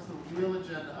agenda, what's the real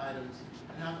agenda items,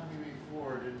 and how can we move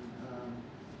forward?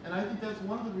 And I think that's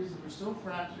one of the reasons we're so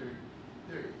fractured.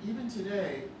 There, even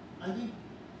today, I think,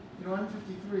 you know, I'm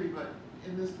 53, but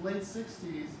in this late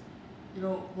 60s, you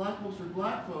know, Black folks were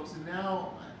Black folks, and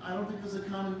now I don't think there's a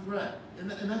common thread.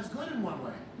 And that's good in one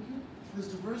way. There's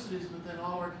diversities within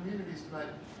all our communities, but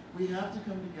we have to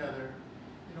come together,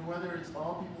 you know, whether it's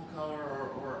all people of color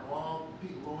or all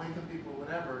low-income people,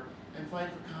 whatever, and fight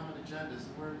for common agendas.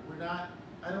 And we're not,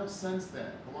 I don't sense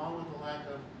that, along with the lack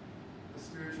of the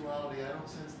spirituality, I don't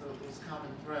sense those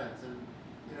common threads. And,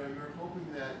 you know, you're hoping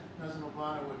that President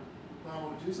Obama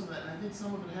would do some of that, and I think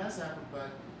some of it has happened, but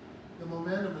the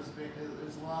momentum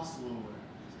is lost a little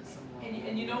bit.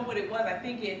 And you know what it was? I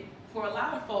think for a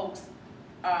lot of folks,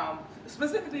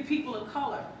 specifically people of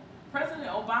color, President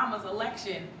Obama's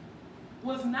election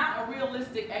was not a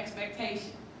realistic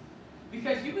expectation.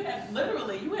 Because you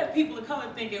had people of color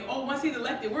thinking, oh, once he's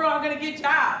elected, we're all going to get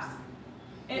jobs.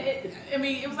 And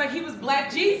it was like he was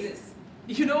Black Jesus.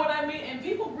 You know what I mean? And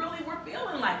people really were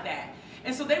feeling like that.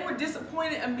 And so they were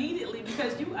disappointed immediately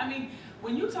because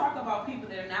when you talk about people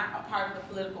that are not a part of the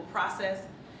political process,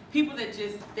 people that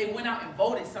they went out and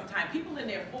voted sometime, people in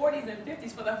their 40s and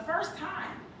 50s for the first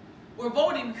time were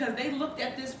voting because they looked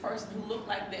at this person who looked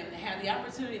like them and had the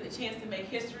opportunity, the chance to make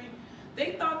history.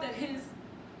 They thought that his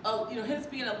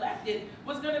being elected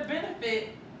was going to benefit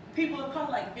people of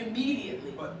color like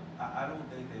immediately. But I don't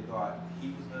think they thought he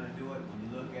was going to do it. When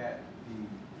you look at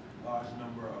the large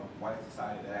number of white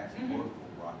society that actually voted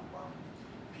for Barack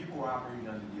Obama, people were operating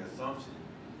under the assumption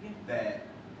that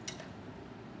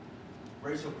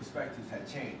racial perspectives had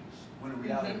changed, when in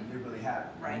reality they really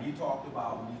haven't. Right. When you talk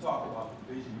about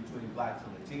the division between Blacks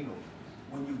and Latinos,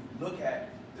 when you look at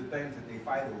the things that they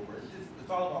fight over, it's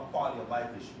all about quality of life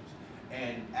issues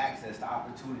and access to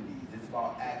opportunities. It's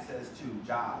about access to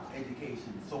jobs,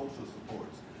 education, social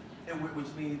supports. And which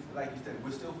means, like you said,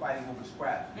 we're still fighting over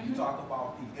scraps. When you talk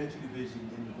about the interdivision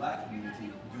in the Black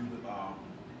community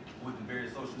with the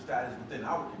various social strategies within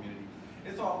our community,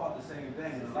 it's all about the same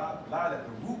thing. And a lot of that,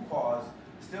 the root cause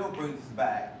still brings us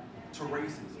back to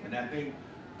racism. And I think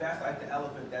that's like the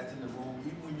elephant that's in the room,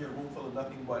 even when you're in a room full of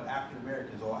nothing but African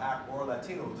Americans or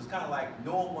Latinos. It's kind of like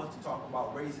no one wants to talk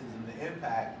about racism, the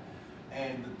impact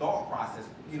and the thought process,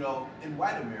 you know, in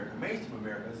white America, mainstream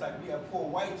America. It's like we have poor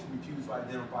whites who refuse to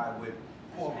identify with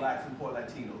poor blacks and poor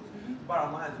Latinos. The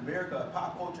bottom line is America,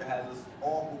 pop culture has us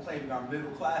all proclaiming our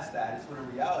middle class status, when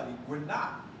in reality, we're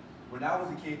not. When I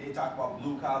was a kid, they talked about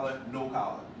blue collar, no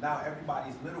collar. Now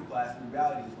everybody's middle class, and the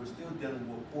reality is we're still dealing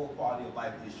with poor quality of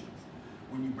life issues.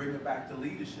 When you bring it back to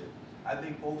leadership, I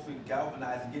think folks would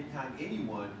galvanize and get behind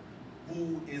anyone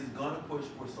who is gonna push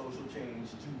for social change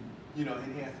to, you know,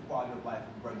 enhance the quality of life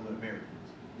of regular Americans.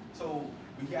 So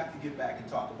we have to get back and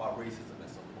talk about racism at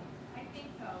some point. I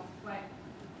think though, what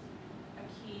a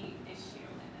key issue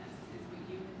in this is what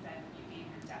you had said when you gave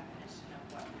your definition of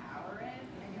what power is,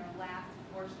 and your last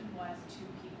portion was to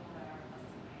people that are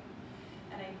listening.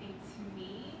 And I think to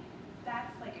me,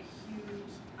 that's like a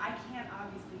huge, I can't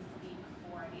obviously speak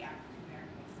for the African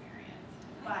American experience,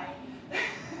 but,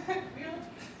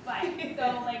 but,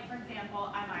 so like for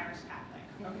example, I'm Irish Catholic,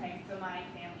 okay, so my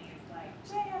family is like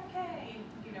JFK,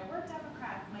 you know, we're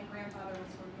Democrats. My grandfather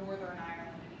was from Northern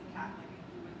Ireland and he's Catholic, and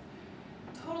he was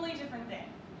a totally different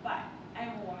thing, but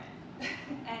I'm a woman.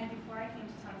 And before I came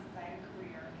to Tunxis, I had a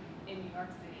career in New York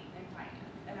City in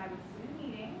finance, and I would sit in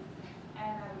meetings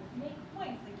and I would make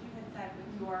points like you had said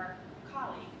with your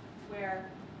colleague,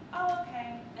 where, oh,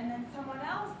 okay, and then someone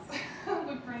else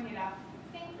would bring it up,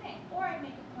 same thing. Or I'd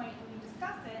make a point and we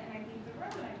discuss it, and I'd leave the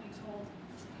room and I'd be told,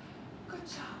 good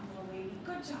job, little lady,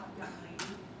 good job, young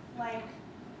lady. Like,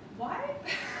 what?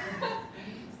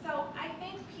 So I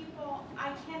think people,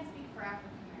 I can't speak for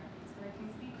African Americans, but I can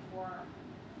speak for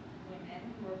women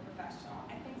who are professional.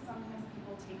 I think sometimes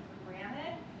people take for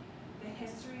granted the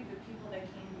history of the people that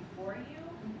came before you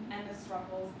and the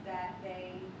struggles that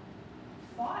they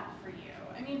fought for you.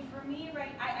 I mean, for me,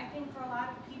 right, I think for a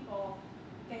lot of people,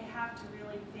 they have to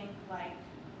really think like,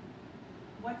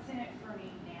 what's in it for me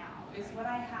now? Is what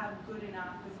I have good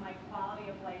enough? Is my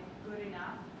quality of life good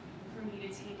enough for me to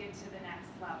take it to the next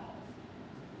level?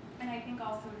 And I think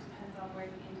also it depends on where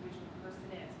the individual person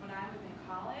is. When I was in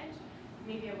college,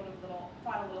 maybe I would have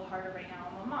fought a little harder. Right now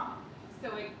I'm a mom,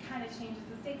 so it kind of changes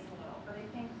the stakes a little. But I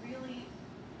think really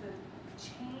the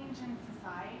change in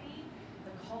society,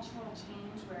 the cultural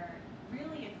change where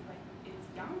really it's like, it's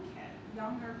young kids,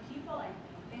 younger people, I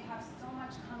think, they have so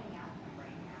much coming at them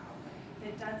right now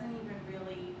that doesn't even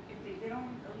really, if they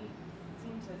don't really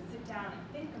seem to sit down and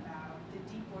think about the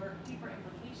deeper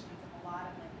implications of a lot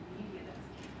of like media that's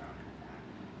being thrown at them.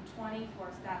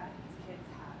 24/7, these kids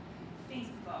have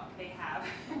Facebook, they have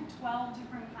 12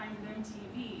 different kinds of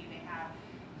MTV, they have,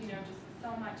 you know, just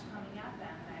so much coming at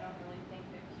them, and I don't really think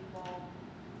that people,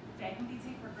 I think they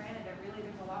take for granted that really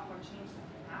there's a lot more change that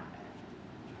can happen.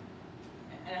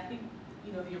 And I think,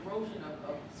 you know, the erosion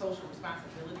of social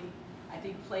responsibility, I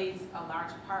think plays a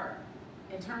large part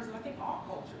in terms of, I think, all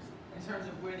cultures, in terms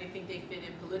of where they think they fit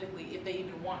in politically, if they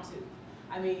even want to.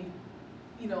 I mean,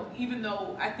 you know, even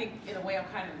though I think in a way I'm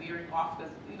kind of veering off,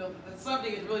 because, you know, the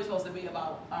subject is really supposed to be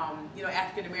about, you know,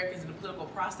 African Americans in the political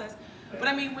process. But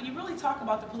I mean, when you really talk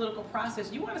about the political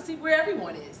process, you want to see where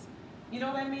everyone is. You know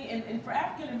what I mean? And for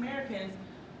African Americans,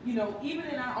 you know, even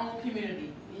in our own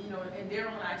community, you know, and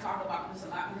Daryl and I talk about this a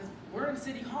lot because we're in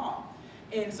City Hall.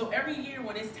 And so every year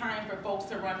when it's time for folks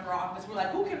to run for office, we're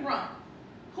like, who can run?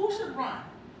 Who should run?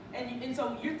 And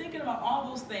so you're thinking about all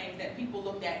those things that people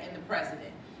looked at in the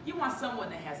president. You want someone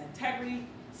that has integrity,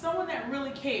 someone that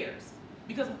really cares.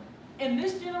 Because in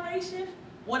this generation,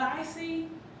 what I see,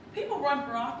 people run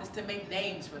for office to make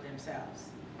names for themselves.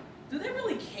 Do they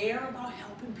really care about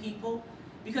helping people?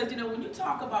 Because, you know, when you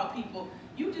talk about people,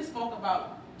 you just spoke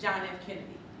about John F.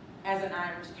 Kennedy as an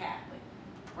Irish Catholic,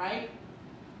 right?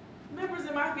 Members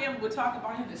of my family would talk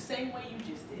about him the same way you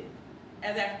just did,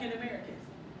 as African Americans.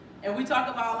 And we talk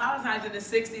about a lot of times in the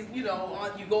 60s, you know,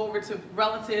 you go over to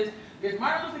relatives, there's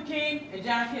Martin Luther King and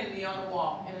John Kennedy on the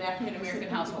wall in an African American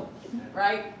household,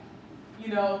 right? You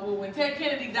know, when Ted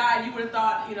Kennedy died, you would have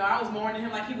thought, you know, I was mourning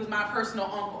him like he was my personal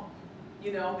uncle,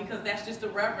 you know, because that's just the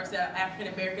reverence that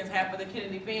African Americans have for the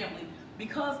Kennedy family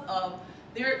because of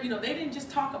their, you know, they didn't just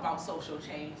talk about social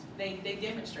change, they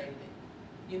demonstrated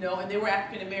it, you know, and there were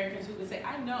African Americans who would say,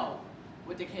 I know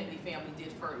what the Kennedy family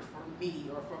did for me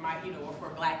or for my, you know, or for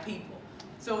black people.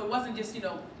 So it wasn't just, you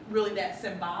know, really that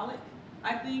symbolic,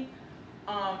 I think,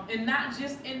 and not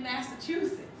just in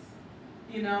Massachusetts,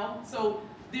 you know. So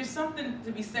there's something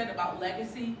to be said about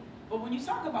legacy, but when you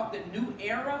talk about the new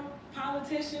era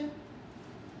politician,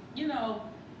 you know,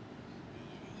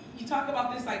 you talk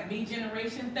about this like me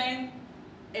generation thing,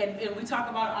 and we talk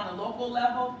about it on a local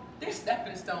level, they're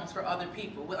stepping stones for other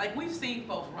people. Like we've seen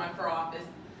folks run for office,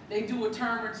 they do a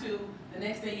term or two, the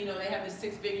next thing you know, they have a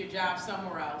 6-figure job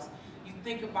somewhere else. You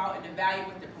think about and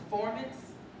evaluate the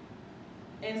performance,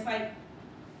 And it's like,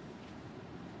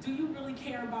 do you really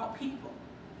care about people?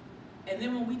 And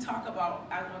then when we talk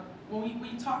about, when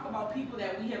we talk about people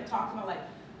that we have talked about, like,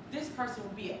 this person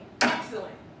would be an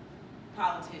excellent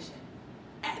politician.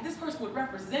 This person would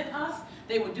represent us.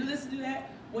 They would do this and do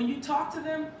that. When you talk to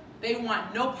them, they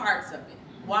want no parts of it.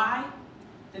 Why?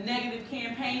 The negative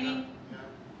campaigning.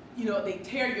 You know, they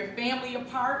tear your family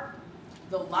apart.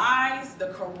 The lies, the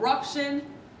corruption.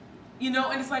 You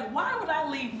know, and it's like, why would I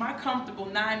leave my comfortable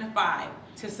 9 to 5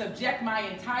 to subject my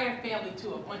entire family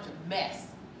to a bunch of mess?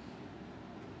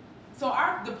 So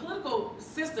the political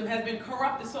system has been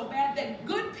corrupted so bad that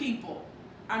good people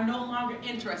are no longer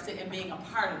interested in being a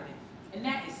part of it. And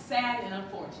that is sad and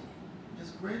unfortunate.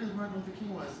 As great as Martin Luther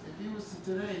King was, if he was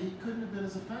today, he couldn't have been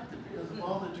as effective because of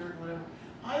all the dirt and whatever.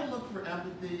 I look for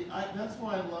empathy. That's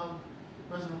why I love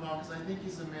President Obama, because I think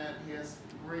he's a man, he has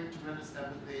great, tremendous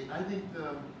empathy. I think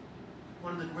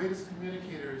one of the greatest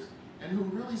communicators, and who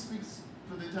really speaks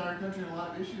for the entire country on a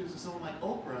lot of issues, is someone like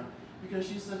Oprah, because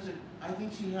she's I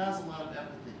think she has a lot of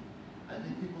empathy. I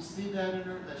think people see that in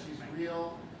her, that she's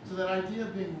real. So that idea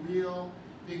of being real,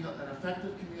 being an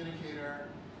effective communicator,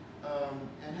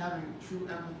 and having true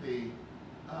empathy,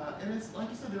 and it's like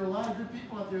you said, there are a lot of good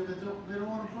people out there that they don't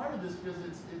want a part of this because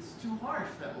it's too harsh,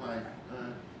 that life.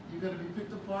 You're going to be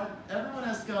picked apart. Everyone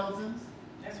has skeletons.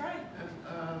 That's right.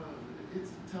 And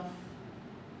it's tough.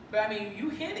 But I mean, you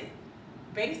hit it.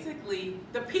 Basically,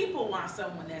 the people want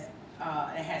someone that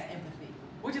has empathy,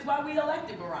 which is why we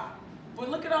elected Barack. But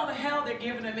look at all the hell they're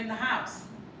giving him in the House.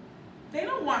 They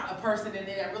don't want a person in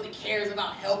there that really cares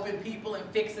about helping people and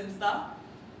fixing stuff.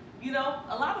 You know,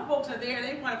 a lot of folks are there,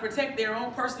 they want to protect their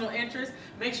own personal interests,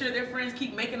 make sure their friends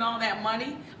keep making all that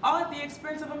money, all at the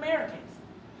expense of Americans.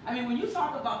 I mean, when you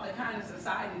talk about the kind of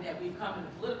society that we've come in,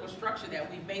 the political structure that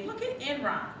we've made, look at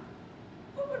Enron.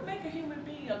 Who would make a human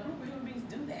being, a group of human beings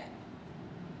do that?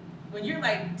 When you're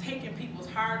like taking people's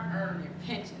hard-earned, their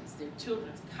pensions, their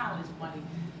children's college money,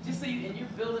 just so and you're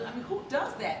building, I mean, who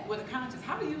does that with a conscience?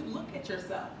 How do you look at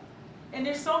yourself? And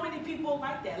there's so many people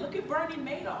like that. Look at Bernie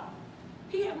Madoff.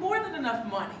 He had more than enough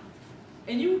money.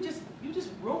 And you just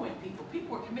ruin people.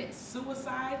 People were committing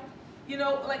suicide. You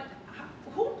know, like,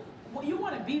 you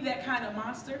want to be that kind of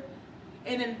monster?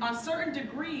 And then on certain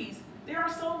degrees, there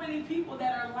are so many people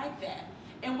that are like that.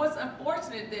 And what's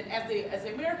unfortunate that as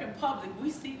the American public, we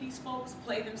see these folks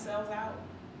play themselves out,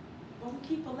 but we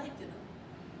keep electing them.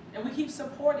 And we keep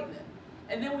supporting them.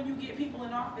 And then when you get people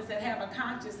in office that have a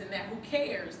conscience and that who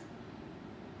cares,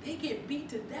 they get beat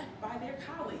to death by their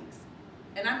colleagues.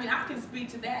 And I mean, I can speak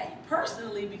to that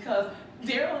personally because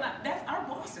that's our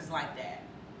boss is like that.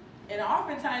 And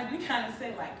oftentimes we kind of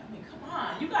say like, I mean, come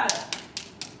on,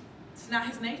 it's not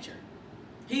his nature.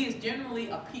 He is generally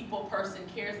a people person,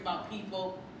 cares about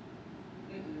people.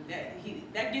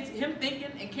 That gets him thinking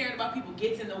and caring about people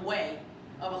gets in the way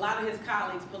of a lot of his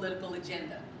colleagues' political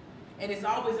agenda. And it's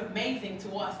always amazing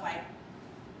to us, like,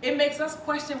 it makes us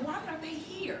question, why are they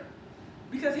here?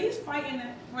 Because he's fighting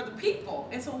for the people.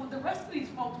 And so with the rest of these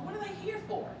folks, what are they here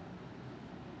for?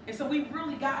 And so we've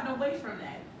really gotten away from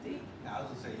that. See? Now, I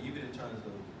was going to say, even in terms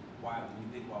of why, when you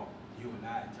think about you and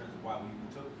I, in terms of why we even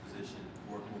took the position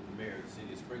working with the mayor of the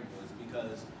City of Springfield, is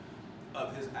because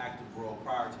of his active role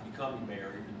prior to becoming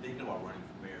mayor, even thinking about running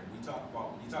for mayor. When you talk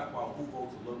about who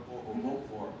folks will look for or vote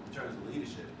for in terms of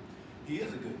leadership, he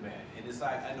is a good man. And it's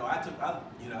like, I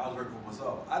was working for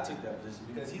myself. I took that position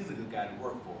because he's a good guy to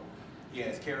work for. He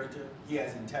has character, he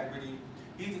has integrity.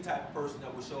 He's the type of person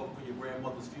that will show up for your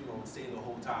grandmother's funeral and stay the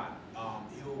whole time.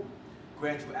 He'll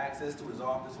grant you access to his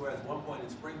office, whereas at one point in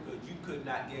Springfield, you could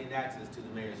not gain access to the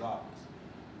mayor's office.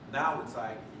 Now it's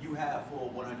like, you have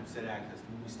full 100% access.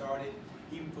 When we started,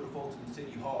 even for the folks in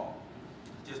City Hall,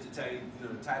 just to tell you, the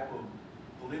type of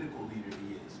political leader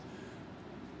he is.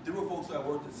 There were folks that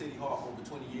worked at City Hall for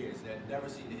over 20 years that had never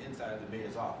seen the inside of the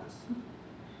mayor's office,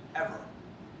 ever.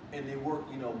 And they work,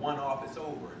 one office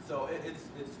over. So it's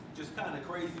just kind of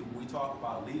crazy when we talk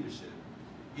about leadership.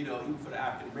 Even for the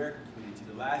African American community,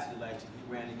 the last election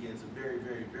he ran against a very,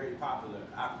 very, very popular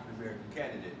African American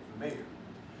candidate for mayor.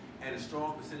 And a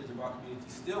strong percentage of our community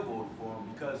still voted for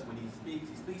him because when he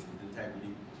speaks with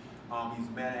integrity. He's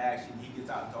a man of action. He gets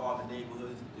out into all the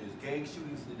neighborhoods. There's gang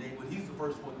shootings in the neighborhood. He's the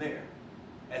first one there.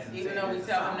 Even though we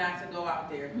tell him not to go out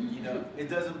there. It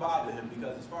doesn't bother him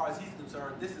because as far as he's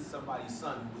concerned, this is somebody's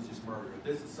son who was just murdered.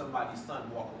 This is somebody's son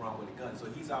walking around with a gun. So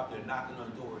he's out there knocking on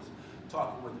doors,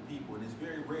 talking with the people. And it's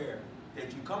very rare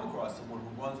that you come across someone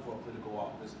who runs for a political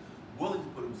office, willing to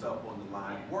put himself on the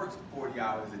line, works 40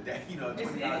 hours a day,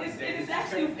 20 hours a day. It's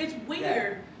actually, it's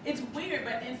weird. It's weird,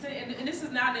 but and this is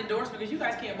not an endorsement because you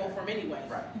guys can't vote for him anyway.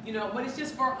 Right. But it's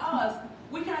just for us,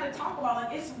 we kind of talk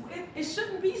about like it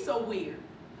shouldn't be so weird.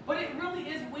 But it really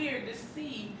is weird to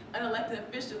see an elected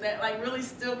official that like really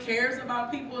still cares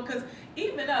about people, because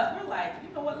even us, we're like,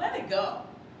 you know what, let it go.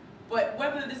 But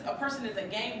whether a person is a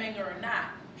gangbanger or not,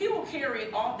 he will carry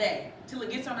it all day till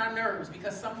it gets on our nerves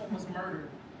because someone was murdered.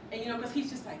 And because he's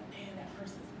just like, man, that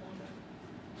person's murdered.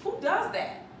 Who does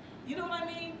that? You know what I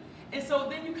mean? And so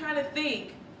then you kind of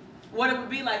think what it would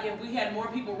be like if we had more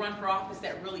people run for office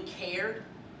that really cared.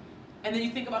 And then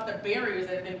you think about the barriers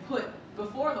that have been put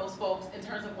before those folks in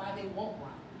terms of why they won't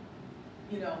run.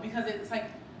 Because it's like,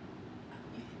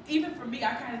 even for me,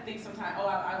 I kind of think sometimes,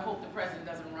 I hope the president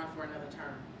doesn't run for another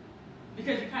term.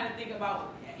 Because you kind of think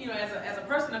about, as a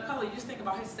person of color, you just think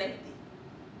about his safety.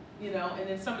 And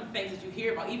then some of the things that you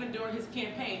hear about, even during his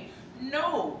campaign,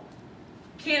 no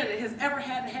candidate has ever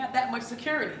had to have that much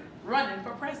security running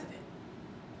for president.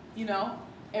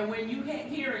 And when you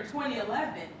here in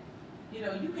 2011,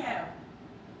 you have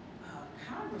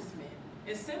congressmen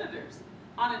and senators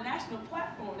on a national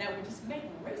platform that would just make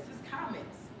racist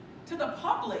comments to the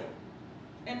public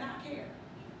and not care.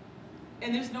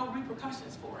 And there's no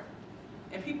repercussions for it.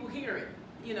 And people hear it,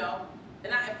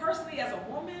 And I personally, as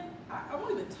a woman, I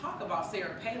won't even talk about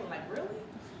Sarah Palin, like, really?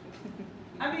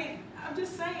 I mean, I'm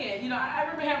just saying, I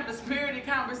remember having a spirited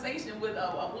conversation with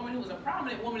a woman who was a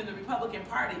prominent woman in the Republican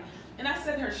Party, and I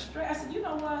said to her straight, I said, you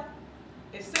know what?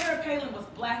 If Sarah Palin was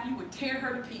black, you would tear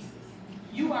her to pieces.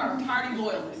 You are a party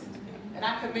loyalist, and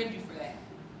I commend you for that.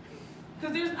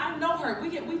 Because I know her.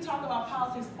 We talk about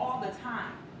politics all the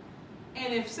time.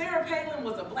 And if Sarah Palin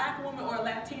was a black woman or a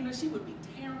Latina, she would be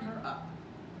tearing her up.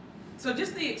 So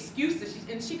just the excuses,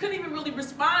 and she couldn't even really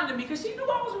respond to me because she knew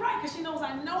I was right, because she knows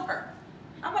I know her.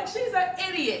 I'm like, she's an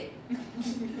idiot.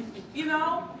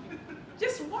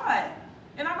 Just what?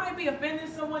 And I might be offending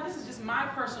someone. This is just my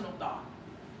personal thought.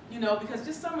 Because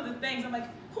just some of the things, I'm like,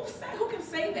 who can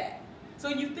say that? So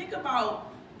you think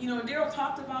about, and Daryl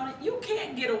talked about it, you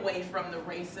can't get away from the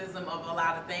racism of a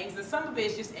lot of things. And some of it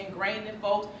is just ingrained in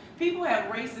folks. People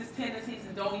have racist tendencies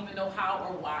and don't even know how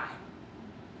or why.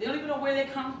 They don't even know where they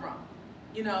come from.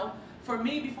 For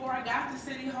me, before I got to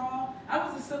City Hall, I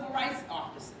was a civil rights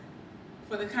officer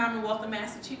for the Commonwealth of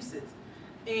Massachusetts.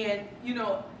 And,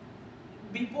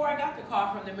 before I got the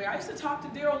call from the mayor, I used to talk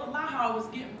to Daryl a lot how I was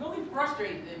getting really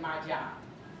frustrated in my job.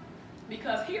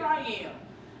 Because here I am.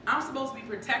 I'm supposed to be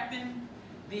protecting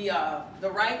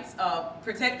the rights of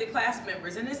protected class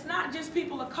members. And it's not just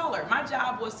people of color. My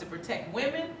job was to protect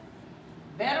women,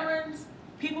 veterans,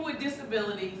 people with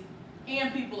disabilities,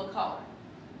 and people of color.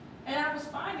 And I was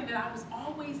finding that I was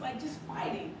always just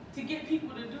fighting to get people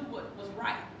to do what was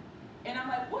right. And I'm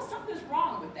like, something's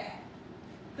wrong with that?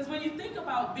 Because when you think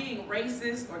about being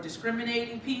racist or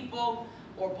discriminating people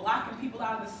or blocking people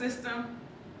out of the system,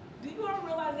 do you ever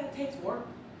realize that takes work?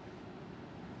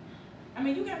 I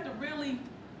mean, you have to really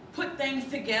put things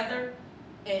together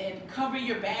and cover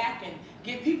your back and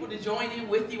get people to join in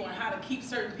with you on how to keep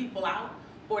certain people out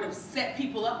or to set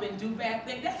people up and do bad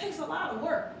things. That takes a lot of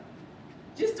work.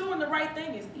 Just doing the right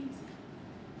thing is easy.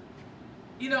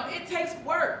 It takes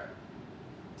work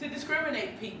to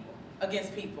discriminate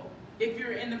against people if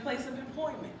you're in the place of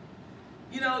employment.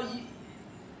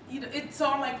 So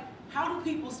I'm like, how do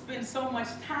people spend so much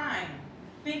time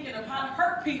thinking of how to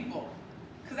hurt people?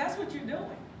 Because that's what you're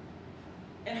doing.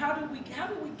 And how do we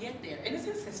get there? And this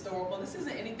is historical. This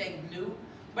isn't anything new.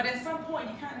 But at some point,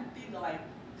 you kind of feel like,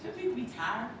 should people be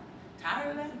tired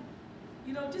of that?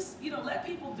 Let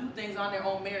people do things on their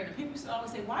own merit. And people used to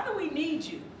always say, why do we need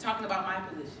you? Talking about my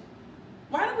position.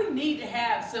 Why do we need to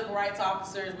have civil rights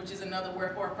officers, which is another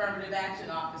word for affirmative action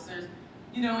officers,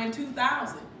 in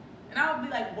 2000? And I would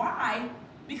be like, why?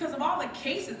 Because of all the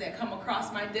cases that come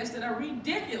across my desk that are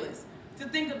ridiculous. To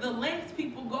think of the lengths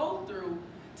people go through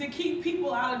to keep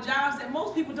people out of jobs that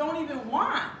most people don't even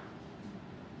want.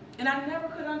 And I never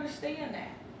could understand that.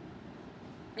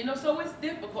 So it's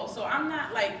difficult. So I'm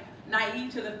not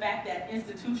naive to the fact that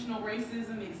institutional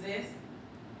racism exists.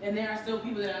 And there are still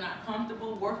people that are not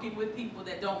comfortable working with people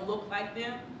that don't look like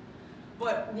them.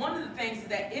 But one of the things is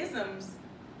that isms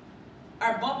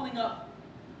are bubbling up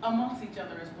amongst each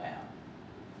other as well.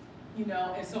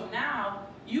 And so now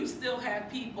you still have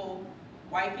people,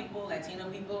 white people, Latino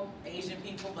people, Asian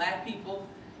people, black people,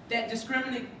 that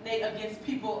discriminate against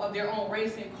people of their own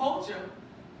race and culture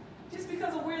just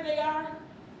because of where they are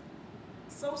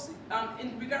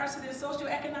in regards to their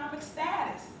socioeconomic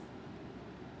status.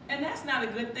 And that's not a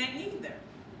good thing either.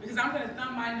 Because I'm going to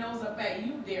thumb my nose up at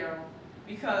you, Daryl,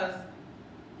 because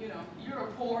you know, you're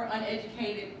a poor,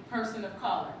 uneducated person of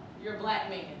color. You're a black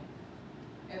man.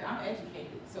 And I'm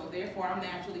educated, so therefore I'm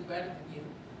naturally better than you.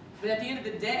 But at the end of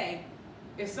the day,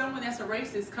 if someone that's a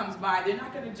racist comes by, they're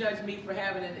not going to judge me for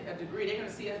having a degree. They're going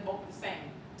to see us both the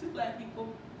same. Two black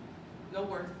people, no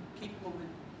worth, keep moving.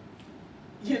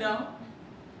 You know?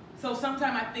 So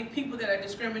sometimes I think people that are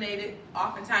discriminated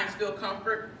oftentimes feel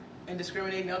comfort in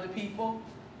discriminating other people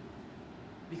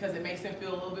because it makes them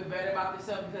feel a little bit better about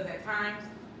themselves, because at times,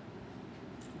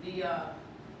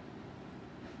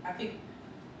 I think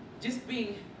just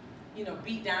being, you know,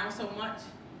 beat down so much,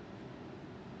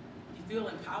 you feel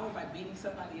empowered by beating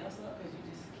somebody else up because you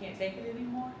just can't take it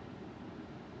anymore.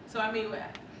 So I mean,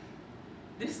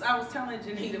 I was telling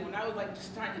Janita when I was like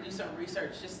just trying to do some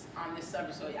research just on this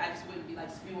subject, so I just wouldn't be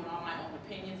like spewing all my own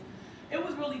opinions. It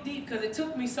was really deep because it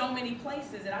took me so many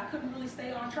places and I couldn't really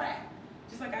stay on track,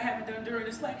 just like I haven't done during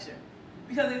this lecture.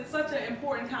 Because it's such an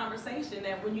important conversation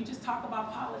that when you just talk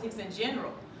about politics in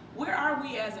general, where are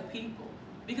we as a people?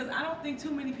 Because I don't think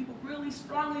too many people really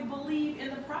strongly believe in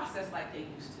the process like they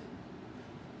used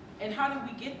to. And how do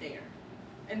we get there?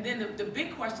 And then the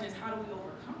big question is, how do we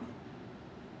overcome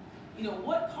it? You know,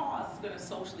 what cause is going to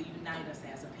socially unite us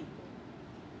as a people?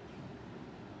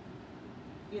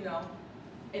 You know,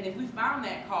 and if we found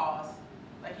that cause,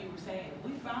 like you were saying, if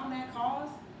we found that cause,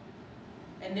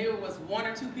 and there was one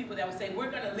or two people that would say,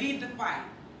 we're going to lead the fight,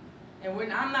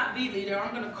 and I'm not the leader,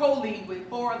 I'm going to co-lead with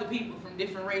 4 other people from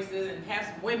different races and have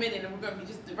some women, and then we're going to be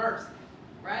just diverse,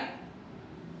 right?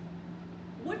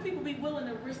 Would people be willing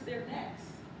to risk their necks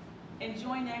and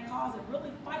join that cause and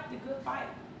really fight the good fight?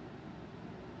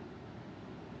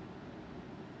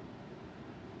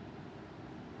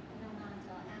 No, not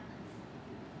until it happens.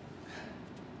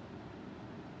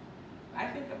 I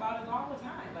think about it all the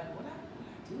time. Like, would I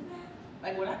do that?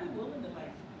 Like, would I be willing to,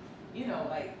 like, you know,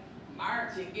 like,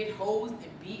 march and get hosed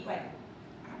and beat? Like,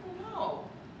 I don't know.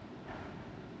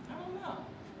 I don't know.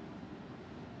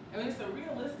 I mean, it's a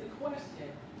realistic question.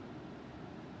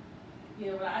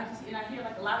 You know, but I hear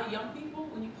like a lot of young people,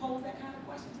 when you pose that kind of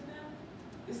question to them,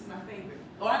 this is my favorite.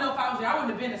 Oh, I know if I was there, I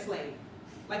wouldn't have been a slave.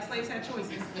 Like slaves had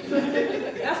choices.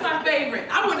 That's my favorite.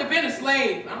 I wouldn't have been a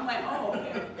slave. I'm like, oh,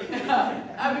 okay.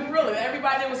 I mean, really,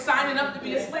 everybody that was signing up to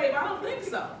be a slave, I don't think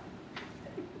so.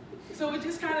 So it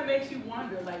just kind of makes you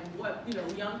wonder, like, what, you know,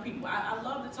 young people. I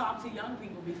love to talk to young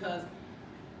people because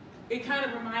it kind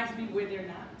of reminds me where they're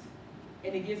not.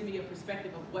 And it gives me a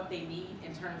perspective of what they need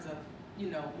in terms of, you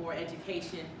know, more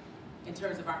education, in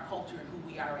terms of our culture and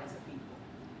who we are as a people.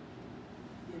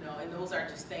 You know, and those are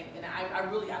just things, and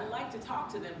I like to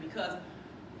talk to them because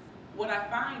what I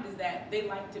find is that they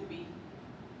like to be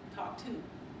talked to.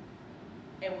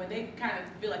 And when they kind of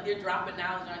feel like they're dropping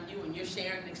knowledge on you and you're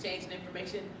sharing and exchanging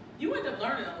information, you end up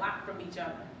learning a lot from each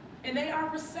other. And they are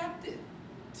receptive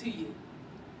to you.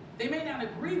 They may not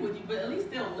agree with you, but at least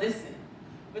they'll listen.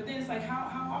 But then it's like,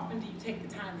 how often do you take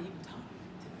the time to even talk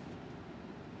to them?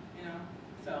 You know?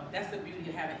 So that's the beauty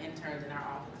of having interns in our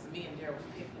office. Me and Daryl was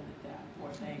picking at that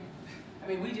poor thing. I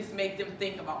mean, we just make them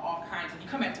think about all kinds of, you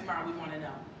come back tomorrow, we want to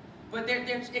know. But they're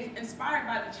inspired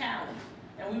by the challenge.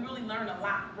 And we really learn a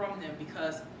lot from them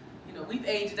because, you know, we've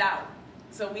aged out.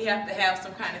 So we have to have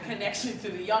some kind of connection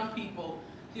to the young people,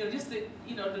 you know, just to,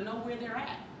 you know, to know where they're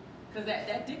at. Because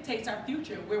that dictates our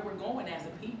future and where we're going as a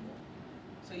people.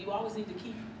 So you always need to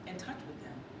keep in touch with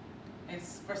them. And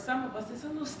for some of us, it's a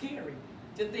little scary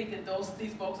to think that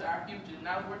these folks are our future. When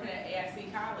I was working at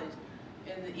AIC College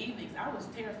in the evenings, I was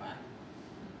terrified.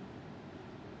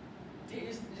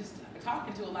 Just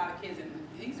talking to a lot of kids, and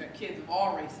these are kids of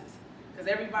all races. Because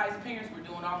everybody's parents were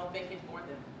doing all the thinking for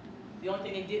them. The only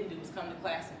thing they didn't do was come to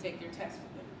class and take their test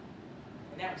with them.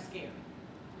 And that was scary.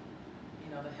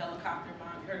 You know, the helicopter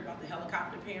mom, you heard about the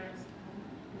helicopter parents?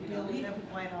 You know, we never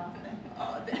quite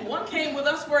often. One came with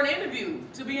us for an interview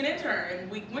to be an intern, and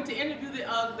we went to interview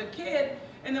the kid,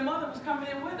 and the mother was coming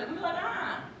in with her. We were like,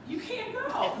 you can't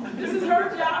go. This is her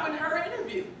job and her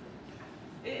interview.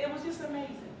 It was just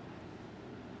amazing.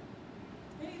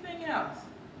 Anything else?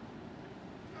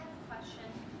 I have a question.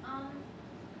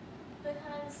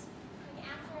 Because like,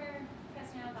 after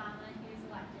President Obama, he was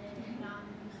elected, and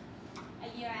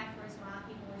a year afterwards, a lot of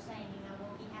people were saying, you know,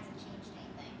 well, he hasn't changed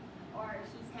anything, or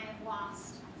he's kind of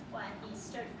lost what he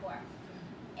stood for.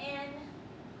 And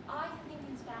all I can think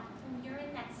is about when you're in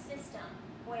that system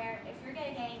where if you're going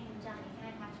to get anything done, you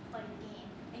kind of have to play the game.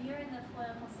 And you're in the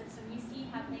political system, you see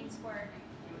how things work.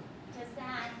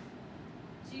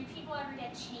 Do people ever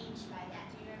get changed by that?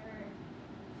 Do you ever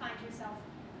find yourself,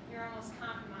 you're almost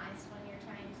compromised when you're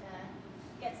trying to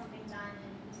get something done,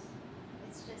 and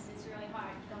it's really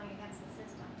hard going against the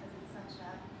system because it's such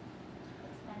a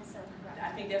That is so correct.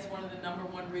 I think that's one of the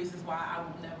 #1 reasons why I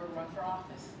will never run for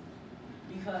office.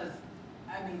 Because,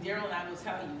 I mean, Daryl and I will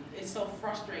tell you, it's so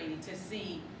frustrating to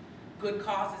see good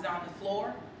causes on the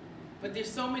floor, but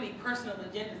there's so many personal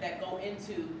agendas that go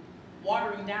into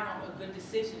watering down a good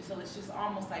decision, so it's just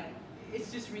almost like,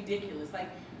 it's just ridiculous. Like,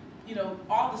 you know,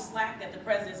 all the slack that the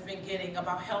president's been getting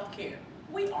about health care.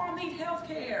 We all need health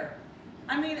care.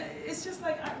 I mean, it's just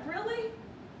like, really?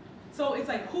 So it's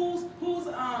like, whose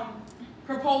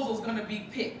proposal's gonna be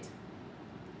picked?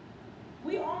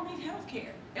 We all need health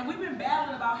care. And we've been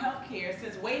battling about health care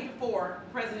since way before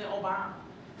President Obama.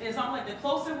 And it's almost like the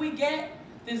closer we get,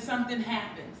 then something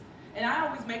happens. And I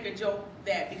always make a joke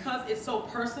that because it's so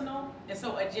personal and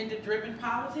so agenda-driven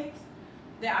politics,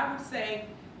 that I would say,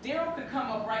 Daryl could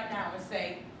come up right now and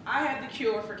say, I have the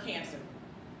cure for cancer.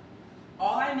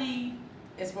 All I need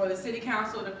is for the city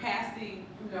council to pass the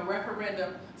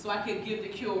referendum so I can give the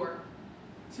cure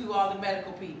to all the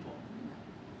medical people.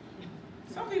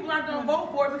 Some people aren't going to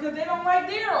vote for it because they don't like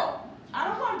Daryl. I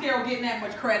don't want Daryl getting that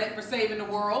much credit for saving the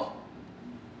world.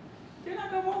 They're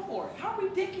not going to vote for it. How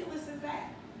ridiculous is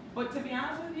that? But to be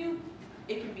honest with you,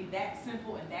 it can be that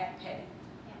simple and that petty.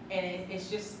 And it's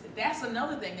just, that's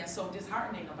another thing that's so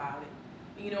disheartening about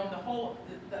it. You know,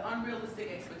 the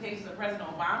unrealistic expectations of President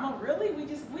Obama, really,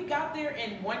 we got there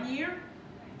in 1 year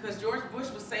because George Bush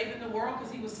was saving the world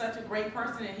because he was such a great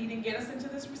person and he didn't get us into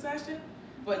this recession.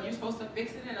 But you're supposed to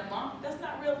fix it in a month? That's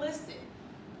not realistic.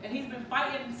 And he's been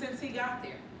fighting since he got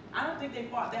there. I don't think they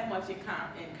fought that much in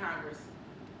Congress.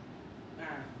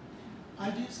 I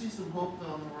do see some hope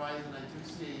though on the horizon. I do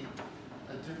see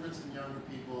a difference in younger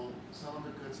people, some of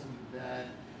it good, some of it bad.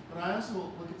 But I also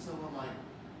look at someone like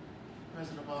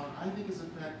President Obama. I think his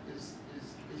effect is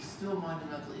still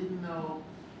monumental, even though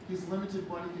he's limited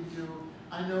what he can do.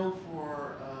 I know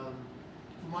for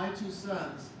my two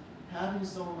sons, having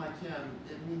someone like him,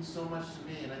 it means so much to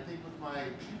me. And I think with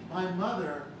my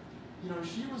mother, you know,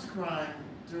 she was crying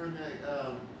during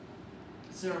the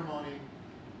ceremony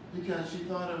because she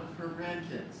thought of her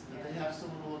grandkids, that they have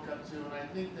someone to look up to. And I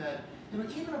think that, you know,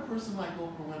 even a person like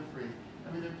Oprah Winfrey,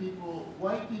 I mean, there are people,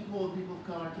 white people and people of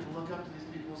color can look up to these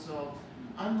people. So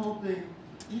I'm hoping,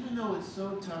 even though it's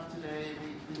so tough today,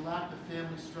 we lack the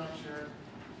family structure.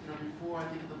 You know, before I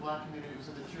think of the black community was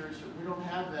in the church, we don't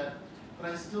have that.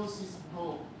 But I still see some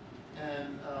hope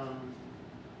and,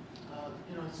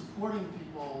 you know, supporting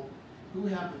people who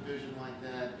have a vision like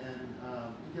that. And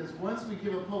because once we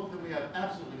give up hope, then we have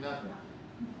absolutely nothing.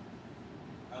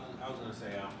 I was going to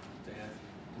say, to answer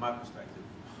my perspective,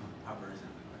 my version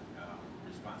of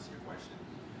response to your question,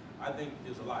 I think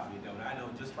there's a lot being done. I know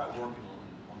just by working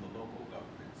on the local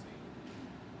government scene,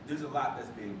 there's a lot that's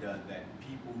being done that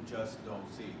people just don't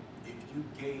see. If you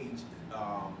gauge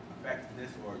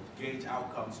effectiveness or gauge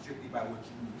outcomes strictly by what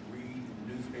you read in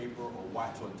the newspaper or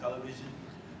watch on television,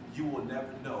 you will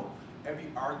never know. Every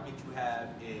argument you have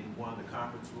in one of the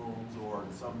conference rooms or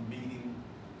in some meeting,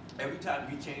 every time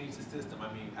you change the system,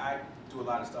 I mean, I do a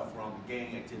lot of stuff around the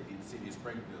gang activity in the city of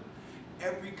Springfield.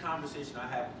 Every conversation I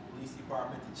have with the police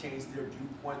department to change their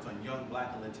viewpoints on young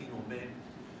black and Latino men,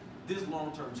 this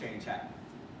long-term change happens.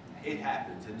 It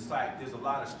happens, and it's like there's a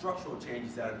lot of structural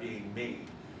changes that are being made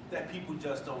that people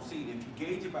just don't see. And if you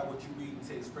gauge it by what you read in,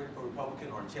 say, the Springfield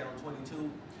Republican or Channel 22,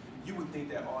 you would think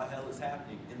that all hell is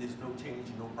happening and there's no change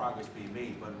and no progress being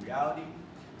made. But in reality,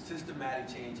 systematic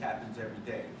change happens every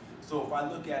day. So if I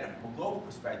look at it from a global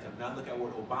perspective, and I look at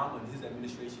what Obama and his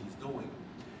administration is doing,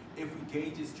 if we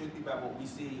gauge it strictly by what we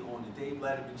see on the Dave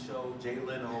Letterman show, Jay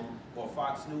Leno, or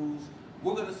Fox News,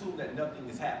 we're going to assume that nothing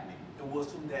is happening. And we'll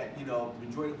assume that, you know, the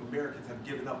majority of Americans have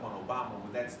given up on Obama,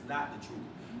 when that's not the truth.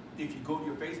 If you go to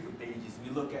your Facebook pages and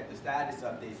you look at the status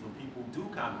updates when people do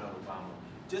comment on Obama,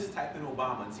 just type in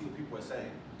Obama and see what people are saying.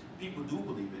 People do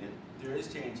believe in it. There is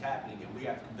change happening, and we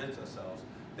have to convince ourselves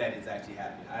that it's actually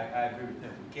happening. I agree with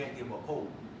them. We can't give up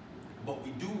hope. But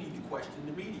we do need to question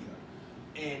the media.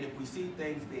 And if we see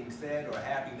things being said or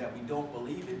happening that we don't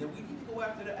believe in, then we need to go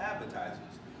after the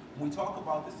advertisers. When we talk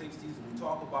about the 60s, and we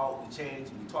talk about the change,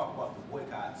 and we talk about the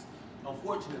boycotts,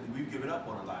 unfortunately, we've given up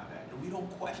on a lot of that, and we don't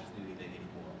question anything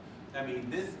anymore. I mean,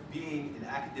 this being an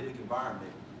academic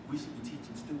environment, we should be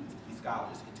teaching students to be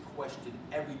scholars and to question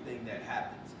everything that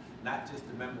happens, not just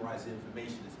to memorize the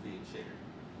information that's being shared.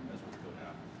 That's what's going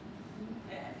on.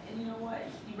 And you know what?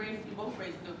 You both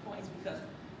raised good points, because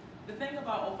the thing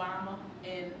about Obama,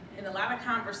 in a lot of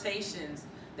conversations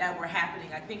that were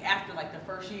happening, I think after like the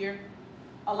first year,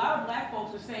 a lot of black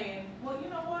folks are saying, well, you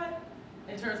know what?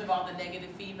 In terms of all the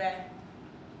negative feedback,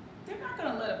 they're not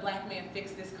going to let a black man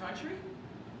fix this country.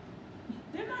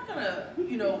 They're not going to,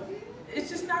 you know, it's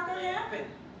just not going to happen.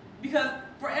 Because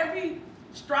for every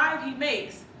stride he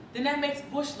makes, then that makes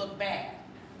Bush look bad.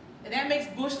 And that makes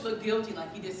Bush look guilty,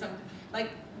 like he did something.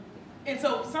 And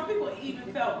so some people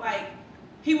even felt like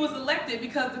he was elected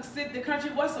because the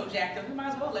country was so jacked up. We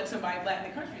might as well elect somebody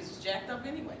black. The country is just jacked up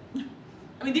anyway.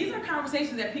 I mean, these are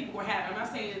conversations that people were having. I'm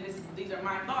not saying that these are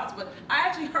my thoughts, but I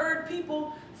actually heard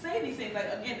people say these things.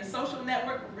 Like, again, the social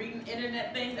network, reading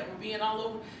internet things that were being all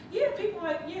over. Yeah, people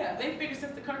are like, yeah, they figure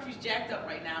since the country's jacked up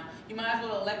right now, you might as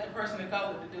well elect a person of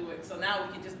color to do it. So now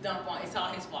we can just dump on, it's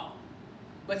all his fault.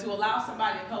 But to allow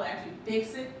somebody of color to actually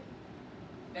fix it,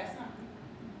 that's not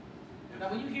good. Now,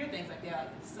 when you hear things like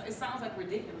that, it sounds like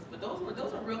ridiculous, but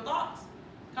those are real thoughts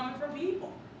coming from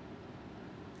people.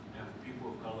 And for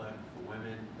people of color, for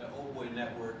women, the Old Boy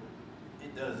Network,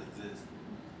 it does exist.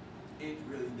 It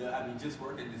really does. I mean, just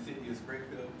working in the city of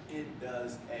Springfield, it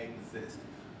does exist.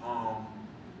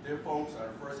 Their folks are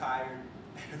the first hired,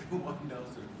 everyone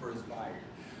else are the first fired.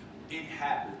 It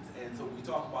happens, and so we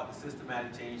talk about the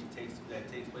systematic change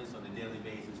that takes place on a daily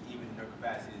basis, even in her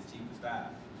capacity as chief of staff.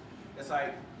 It's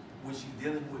like when she's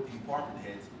dealing with the department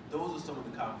heads, those are some of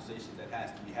the conversations that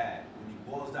has to be had. When it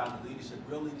boils down to leadership,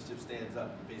 real leadership stands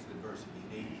up and faces adversity, and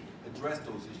they address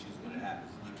those issues when it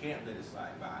happens. You can't let it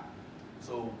slide by.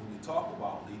 So when we talk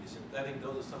about leadership, I think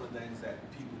those are some of the things that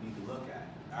people need to look at.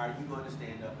 Are you going to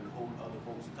stand up and hold other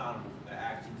folks accountable for their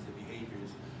actions and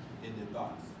behaviors and their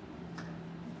thoughts?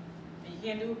 And you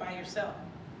can't do it by yourself.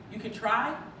 You can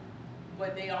try,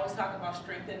 but they always talk about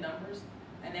strength in numbers,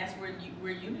 and that's where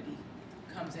unity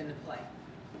comes into play.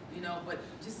 You know, but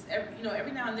just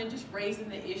every now and then, just raising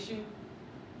the issue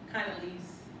kind of leaves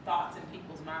thoughts in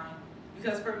people's mind.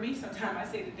 Because for me, sometimes I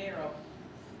say to Daryl,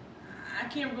 I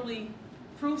can't really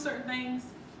prove certain things,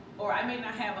 or I may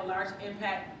not have a large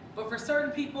impact, but for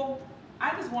certain people,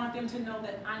 I just want them to know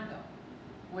that I know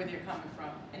where they're coming from,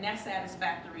 and that's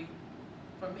satisfactory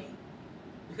for me.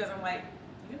 Because I'm like,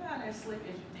 you're not as slick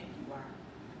as you think you are.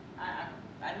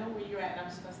 I know where you're at, and I'm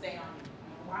just gonna stay on you.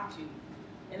 I'm gonna watch you.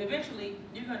 And eventually,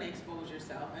 you're gonna expose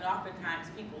yourself, and oftentimes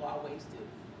people always do.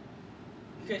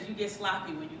 Because you get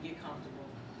sloppy when you get comfortable.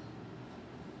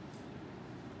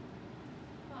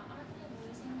 Well, aren't they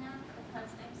losing that? Because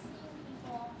I've seen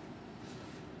people,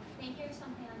 they hear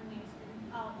something on the news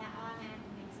and, oh, that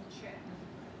automatically makes it true.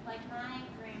 Like my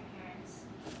grandparents,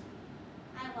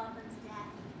 I love them to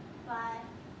death, but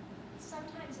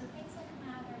sometimes the things that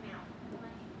come out of their mouth, I'm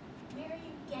like, where are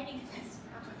you getting this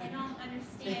from? I don't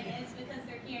understand. It's because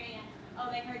they're hearing it,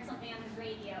 oh, they heard something on the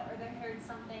radio, or they heard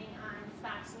something on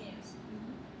Fox News.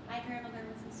 My grandmother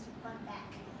listens to Glenn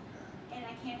Beck, and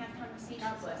I can't have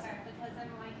conversations with her because I'm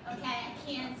like, okay, I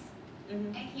can't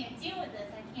deal with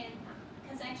this. I can't,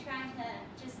 because I try to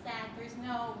just that there's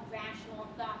no rational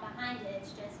thought behind it.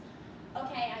 It's just,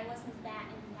 okay, I listened to that,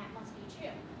 and that must be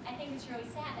true. I think it's really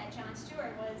sad that Jon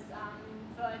Stewart was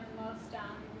the most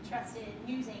trusted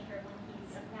news anchor when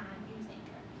he's not a news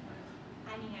anchor.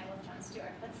 I mean, I love Jon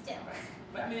Stewart, but still.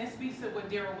 But I mean, that speaks to what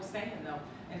Daryl was saying, though,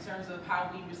 in terms of how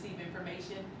we receive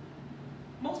information.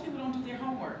 Most people don't do their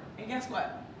homework. And guess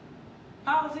what?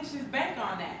 Politicians bank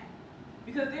on that.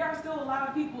 Because there are still a lot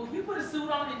of people, if you put a suit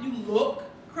on and you look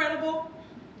credible,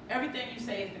 everything you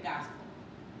say is the gospel.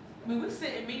 I mean, we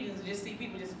sit in meetings and just see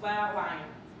people just flat out lying,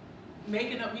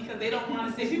 making up because they don't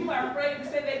want to say, people are afraid to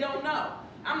say they don't know.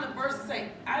 I'm the first to say,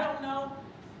 I don't know,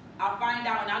 I'll find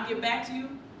out and I'll get back to you.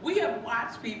 We have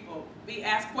watched people be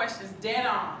asked questions dead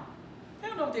on. They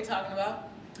don't know what they're talking about.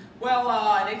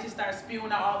 Well, they just start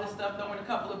spewing out all this stuff, throwing a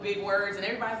couple of big words, and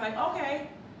everybody's like, okay.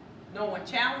 No one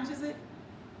challenges it,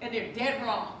 and they're dead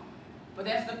wrong. But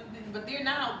they're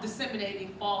now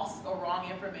disseminating false or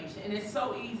wrong information, and it's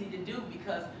so easy to do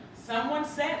because someone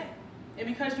said it, and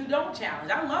because you don't challenge.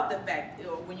 I love the fact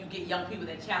when you get young people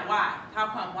that challenge. Why? How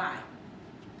come? Why?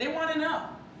 They want to know.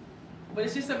 But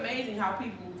it's just amazing how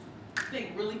people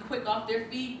think really quick off their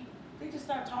feet. They just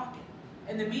start talking,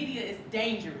 and the media is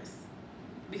dangerous.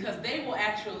 Because they will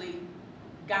actually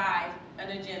guide an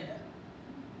agenda.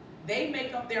 They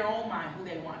make up their own mind who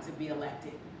they want to be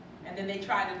elected. And then they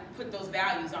try to put those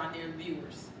values on their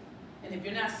viewers. And if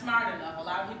you're not smart enough, a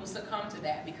lot of people succumb to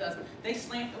that because they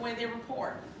slant the way they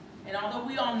report. And although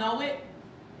we all know it,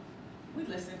 we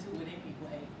listen to it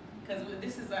anyway. Because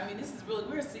this is really,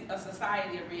 we're a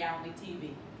society of reality TV.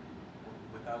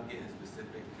 Without getting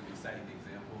specific, to cite an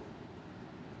example,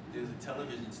 there's a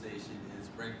television station in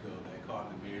Springfield that called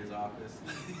the mayor's office.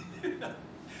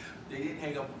 They didn't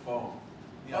hang up the phone.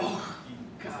 You know,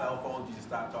 the cell phones, you just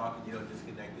stop talking, you know,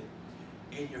 disconnected.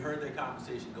 And you heard their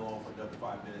conversation go on for another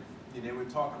 5 minutes. And they were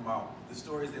talking about the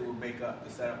stories they would make up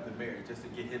to set up the mayor just to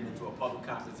get him into a public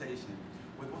conversation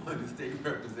with one of the state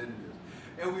representatives.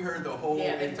 And we heard the whole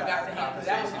Yeah, they forgot entire to handle it.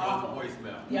 That was conversation on awful. the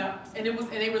voicemail. Yeah, and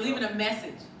they were leaving a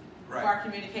message for Right. our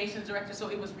communications director, so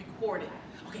it was recorded.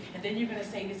 Okay, and then you're gonna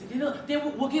say this, and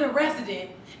then we'll get a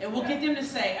resident, and we'll get them to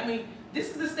say, I mean, this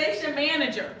is the station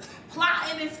manager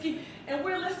plotting and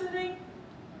we're listening.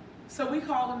 So we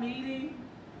called a meeting.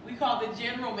 We called the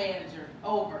general manager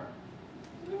over.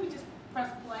 Didn't we just press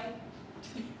play?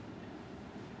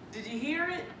 Did you hear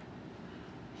it?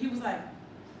 He was like,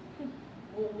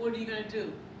 well, what are you gonna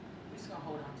do? We're just gonna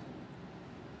hold on to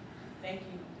it. Thank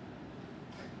you.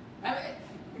 I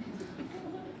mean,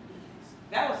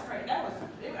 that was crazy.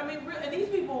 I mean, and these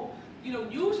people, you know,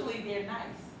 usually they're nice.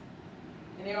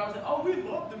 And they're always like, oh, we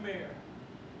love the mayor.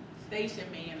 Station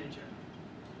manager.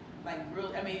 Like,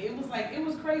 really, I mean, it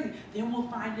was crazy. Then we'll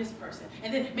find this person.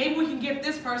 And then maybe we can get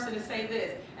this person to say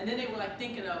this. And then they were like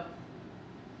thinking of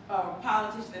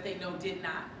politicians that they know did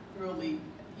not really,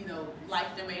 you know,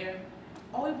 like the mayor.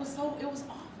 Oh, it was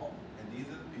awful. And these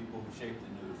are the people who shape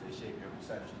the news. They shape your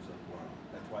perceptions of the world.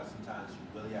 That's why sometimes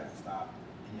you really have to stop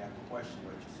and you have to question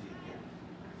what you see and hear.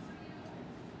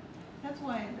 That's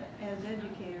why, as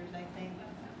educators, I think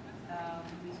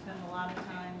we spend a lot of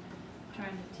time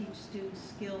trying to teach students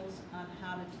skills on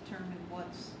how to determine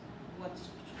what's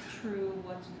true,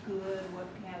 what's good, what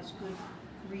has good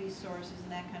resources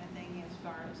and that kind of thing, as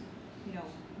far as, you know,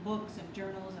 books and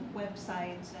journals and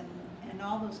websites and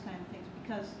all those kind of things,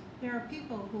 because there are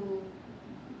people who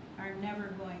are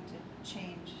never going to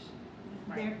change.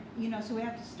 Right. You know, so we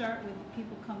have to start with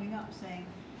people coming up saying,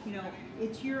 you know,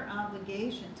 it's your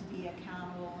obligation to be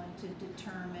accountable and to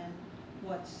determine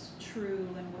what's true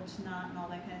and what's not and all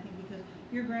that kind of thing, because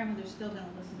your grandmother's still going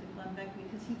to listen to Glenn Beck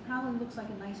because he probably looks like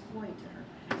a nice boy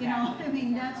to her. You know, I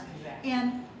mean, that's,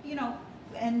 and, you know,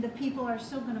 and the people are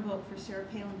still going to vote for Sarah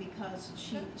Palin because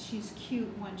she's cute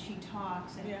when she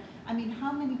talks. And I mean,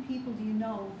 how many people do you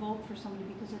know vote for somebody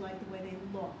because they like the way they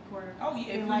look, or oh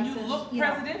yeah, they when like you this, look you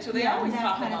know, presidential, they always that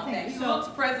talk kind of about thing. that. He So- looks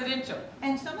presidential.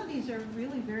 And some of these are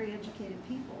really very educated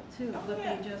people too, Oh, but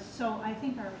yeah. they just, so I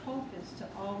think our hope is to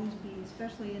always be,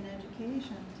 especially in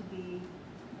education, to be,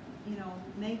 you know,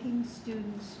 making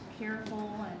students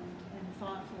careful and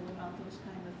thoughtful about those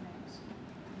kind of things.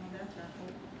 You know, that's our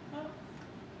hope. Well,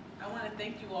 I want to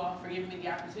thank you all for giving me the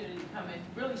opportunity to come and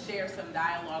really share some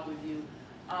dialogue with you.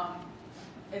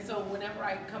 And so whenever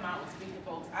I come out and speak to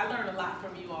folks, I learn a lot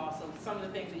from you all. So some of the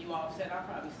things that you all have said, I'll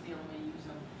probably steal them and use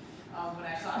them when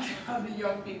I talk to other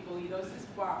young people. You know,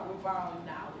 we're borrowing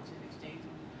knowledge and exchanging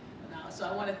knowledge. So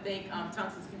I want to thank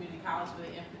Tunxis Community College for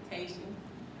the invitation.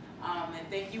 And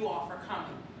thank you all for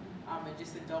coming and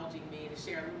just indulging me and to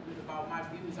share a little bit about my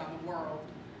views on the world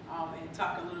and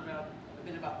talk a little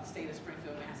bit about the state of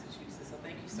Springfield, Massachusetts. So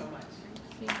thank you so much.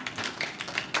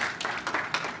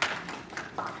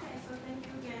 Okay, so thank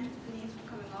you again, Denise, for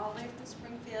coming all the way from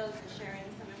Springfield and sharing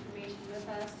some information with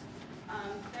us.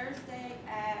 Thursday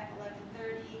at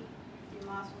 11:30,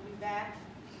 Moss will be back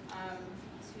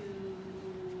to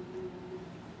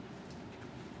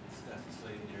Discuss the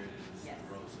slave narratives, Yes.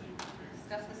 the role of slavery experience.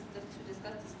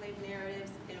 discuss the slave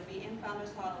narratives. It'll be in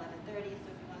Founders Hall at 11:30, so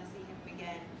if you want to see him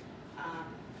again,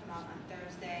 come out on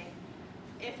Thursday.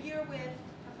 If you're with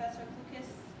Professor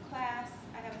Klukas' class,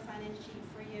 I have a sign-in sheet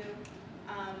for you.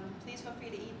 Please feel free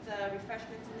to eat the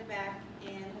refreshments in the back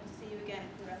and